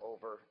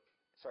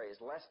is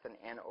less than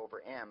n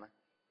over m,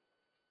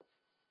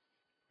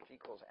 which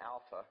equals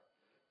alpha.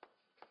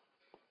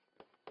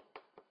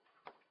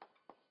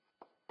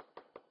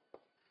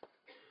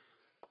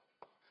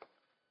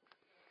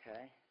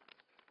 Okay.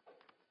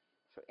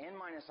 So n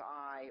minus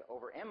I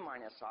over m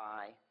minus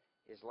I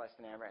is less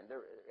than n over n.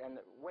 And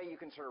the way you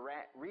can sort of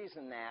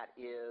reason that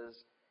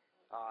is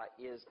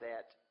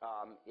that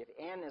if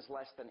n is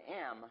less than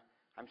m,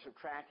 I'm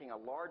subtracting a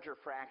larger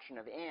fraction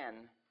of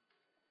n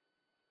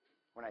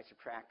when I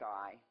subtract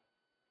I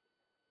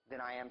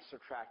than I am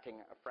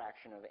subtracting a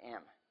fraction of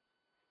m.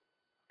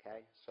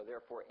 Okay? So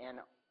therefore, n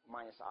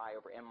minus I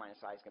over m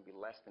minus I is going to be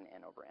less than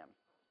n over m.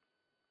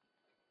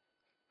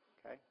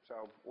 Okay?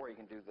 So, or you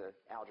can do the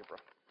algebra.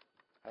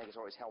 I think it's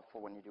always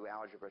helpful when you do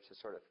algebra to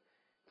sort of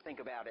think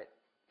about it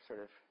sort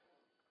of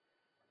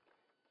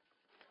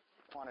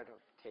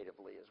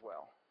quantitatively as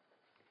well.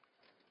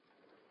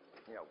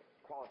 You know,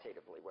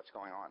 qualitatively, what's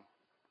going on.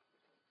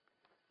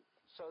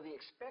 So the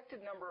expected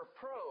number of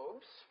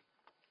probes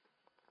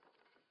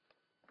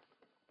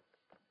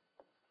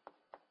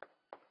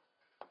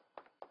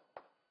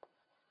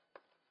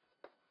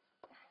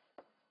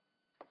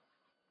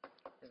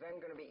is then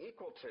going to be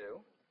equal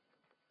to,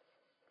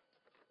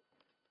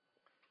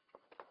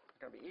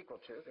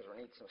 because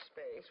we need some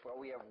space, well,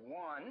 we have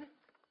 1,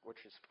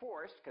 which is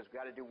forced, because we've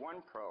got to do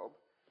one probe,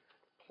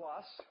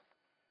 plus,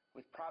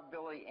 with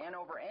probability n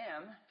over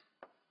m,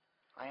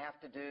 I have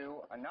to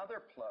do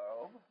another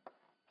probe,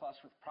 plus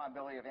with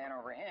probability of n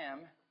over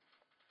m,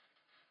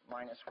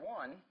 minus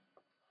 1,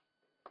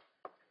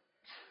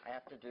 I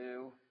have to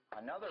do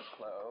another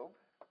probe,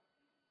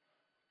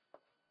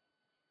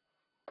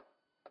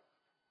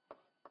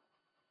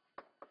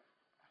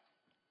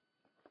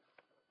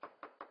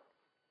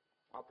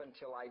 up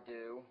until I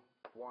do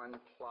 1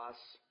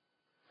 plus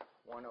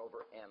 1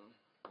 over m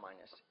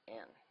minus n.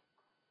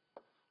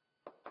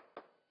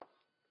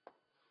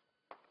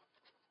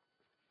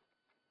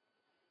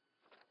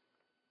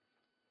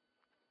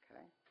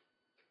 Okay?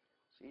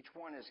 So each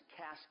one is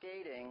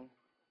cascading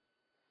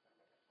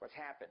what's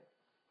happened.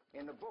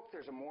 In the book,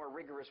 there's a more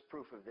rigorous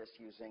proof of this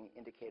using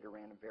indicator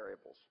random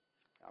variables.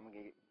 I'm going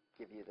to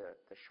give you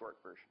the short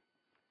version.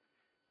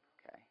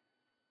 Okay?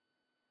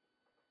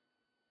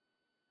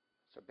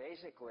 So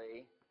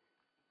basically,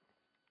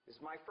 this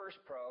is my first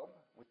probe.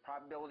 With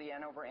probability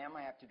n over m,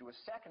 I have to do a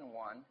second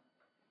one.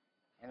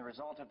 And the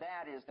result of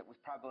that is that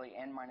with probability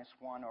n minus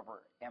 1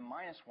 over m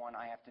minus 1,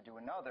 I have to do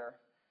another.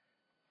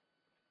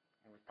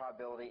 And with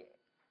probability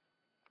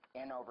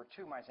n over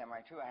 2 minus m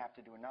minus 2, I have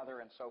to do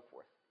another, and so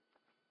forth.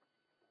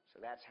 So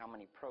that's how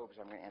many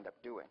probes I'm going to end up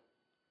doing.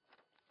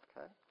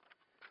 Okay?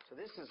 So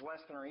this is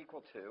less than or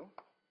equal to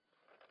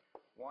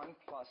 1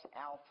 plus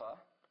alpha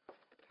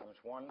times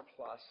 1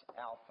 plus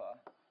alpha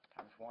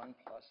times 1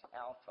 plus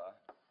alpha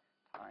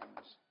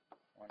times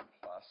 1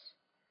 plus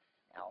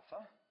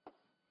alpha.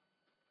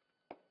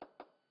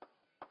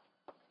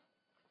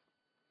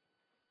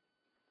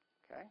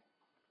 Okay?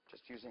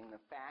 Just using the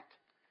fact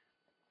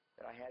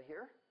that I had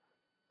here.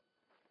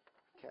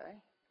 Okay?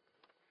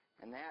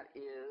 And that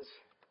is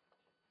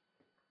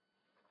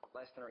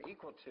less than or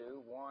equal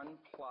to 1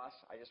 plus,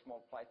 I just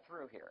multiply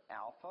through here,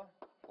 alpha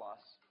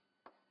plus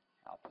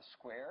alpha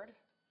squared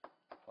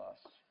plus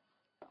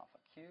alpha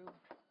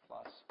cubed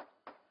plus,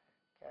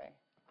 okay?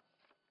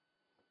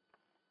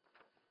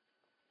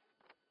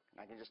 And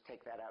I can just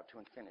take that out to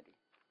infinity.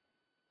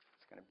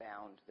 It's going to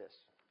bound this.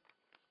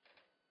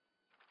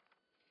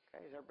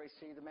 Okay, does everybody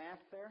see the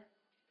math there?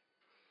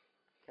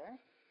 Okay?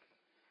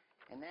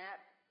 And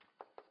that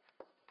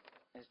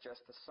is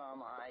just the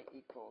sum I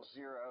equals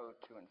 0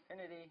 to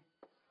infinity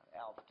of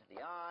alpha to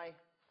the I,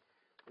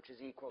 which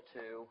is equal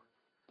to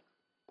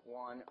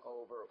 1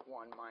 over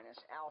 1 minus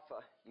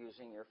alpha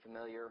using your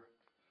familiar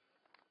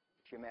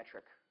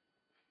geometric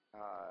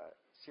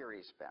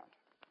series bound.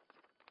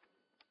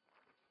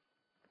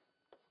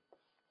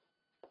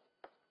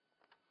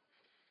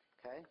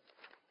 Okay?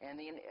 And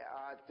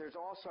there's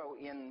also,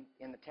 in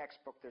the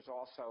textbook, there's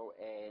also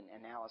an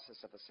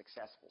analysis of a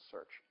successful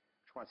search,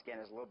 which once again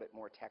is a little bit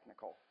more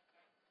technical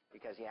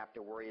because you have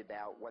to worry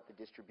about what the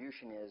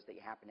distribution is that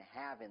you happen to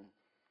have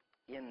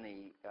in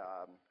the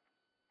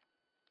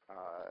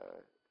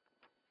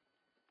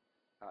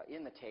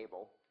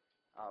table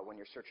when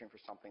you're searching for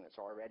something that's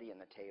already in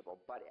the table.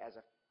 But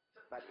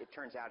it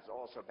turns out it's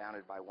also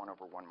bounded by 1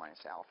 over 1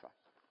 minus alpha.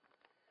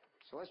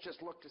 So let's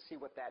just look to see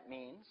what that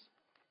means.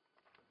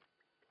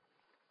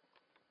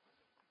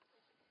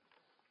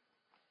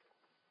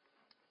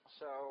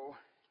 So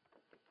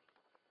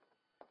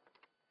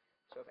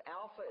if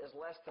alpha is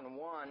less than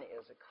 1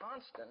 is a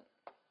constant,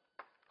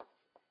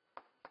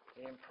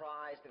 it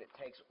implies that it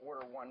takes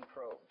order 1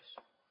 probes.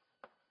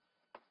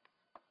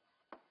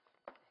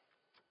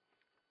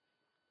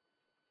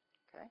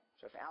 Okay?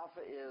 So if alpha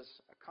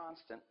is a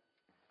constant,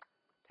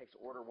 it takes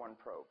order 1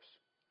 probes.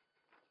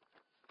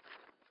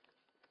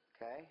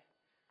 Okay?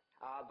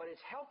 But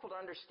it's helpful to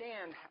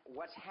understand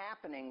what's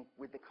happening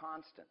with the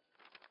constant.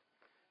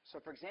 So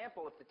for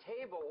example, if the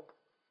table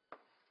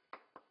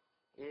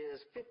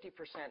is 50%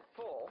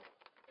 full,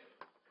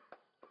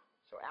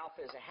 so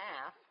alpha is a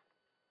half,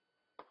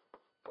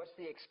 what's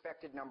the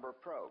expected number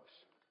of probes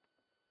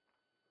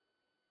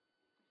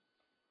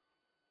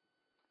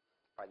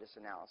by this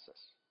analysis?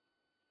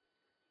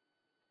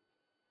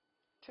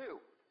 2,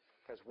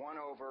 because 1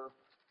 over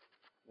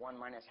 1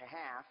 minus a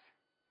half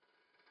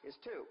is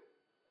 2.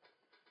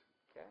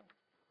 Okay?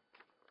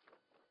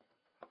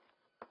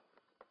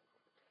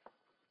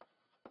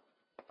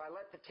 If I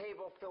let the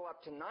table fill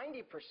up to 90%,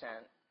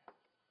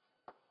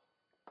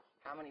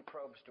 how many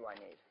probes do I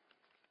need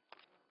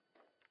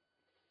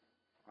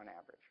on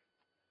average?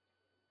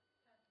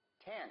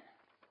 10.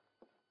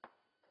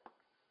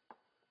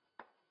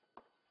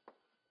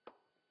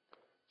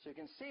 So you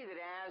can see that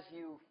as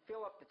you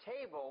fill up the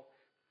table,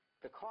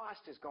 the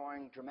cost is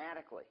going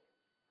dramatically.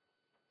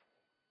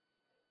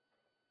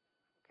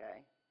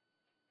 Okay?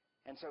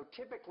 And so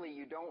typically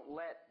you don't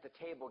let the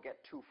table get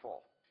too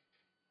full.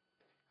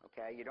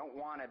 Okay? You don't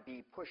want to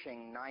be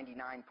pushing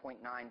 99.9%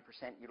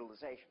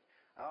 utilization.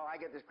 Oh, I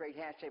get this great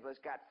hash table, it's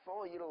got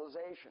full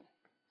utilization.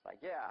 It's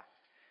like, yeah,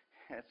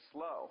 it's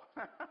slow.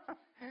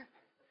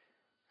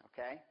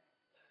 Okay?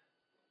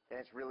 Then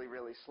it's really,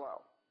 really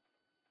slow.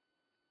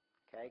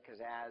 Okay? Because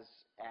as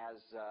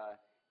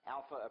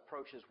alpha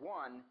approaches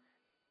 1,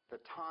 the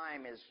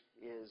time is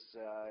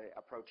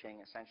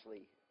approaching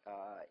essentially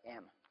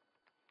m.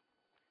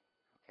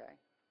 Okay?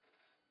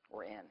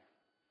 Or n.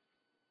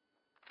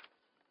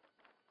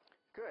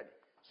 Good.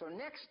 So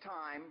next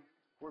time,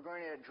 we're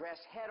going to address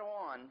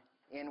head-on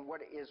in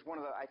what is one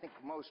of the, I think,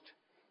 most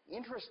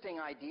interesting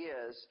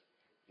ideas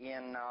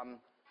in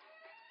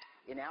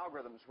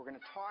algorithms. We're going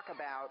to talk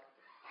about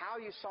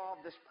how you solve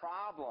this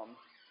problem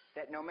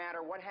that no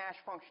matter what hash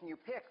function you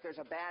pick, there's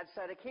a bad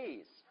set of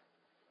keys.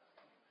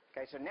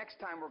 Okay, so next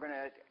time we're going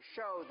to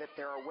show that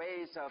there are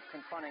ways of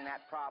confronting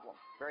that problem,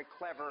 very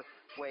clever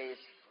ways,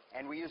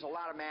 and we use a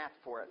lot of math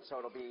for it, so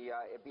it'll be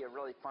a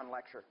really fun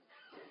lecture.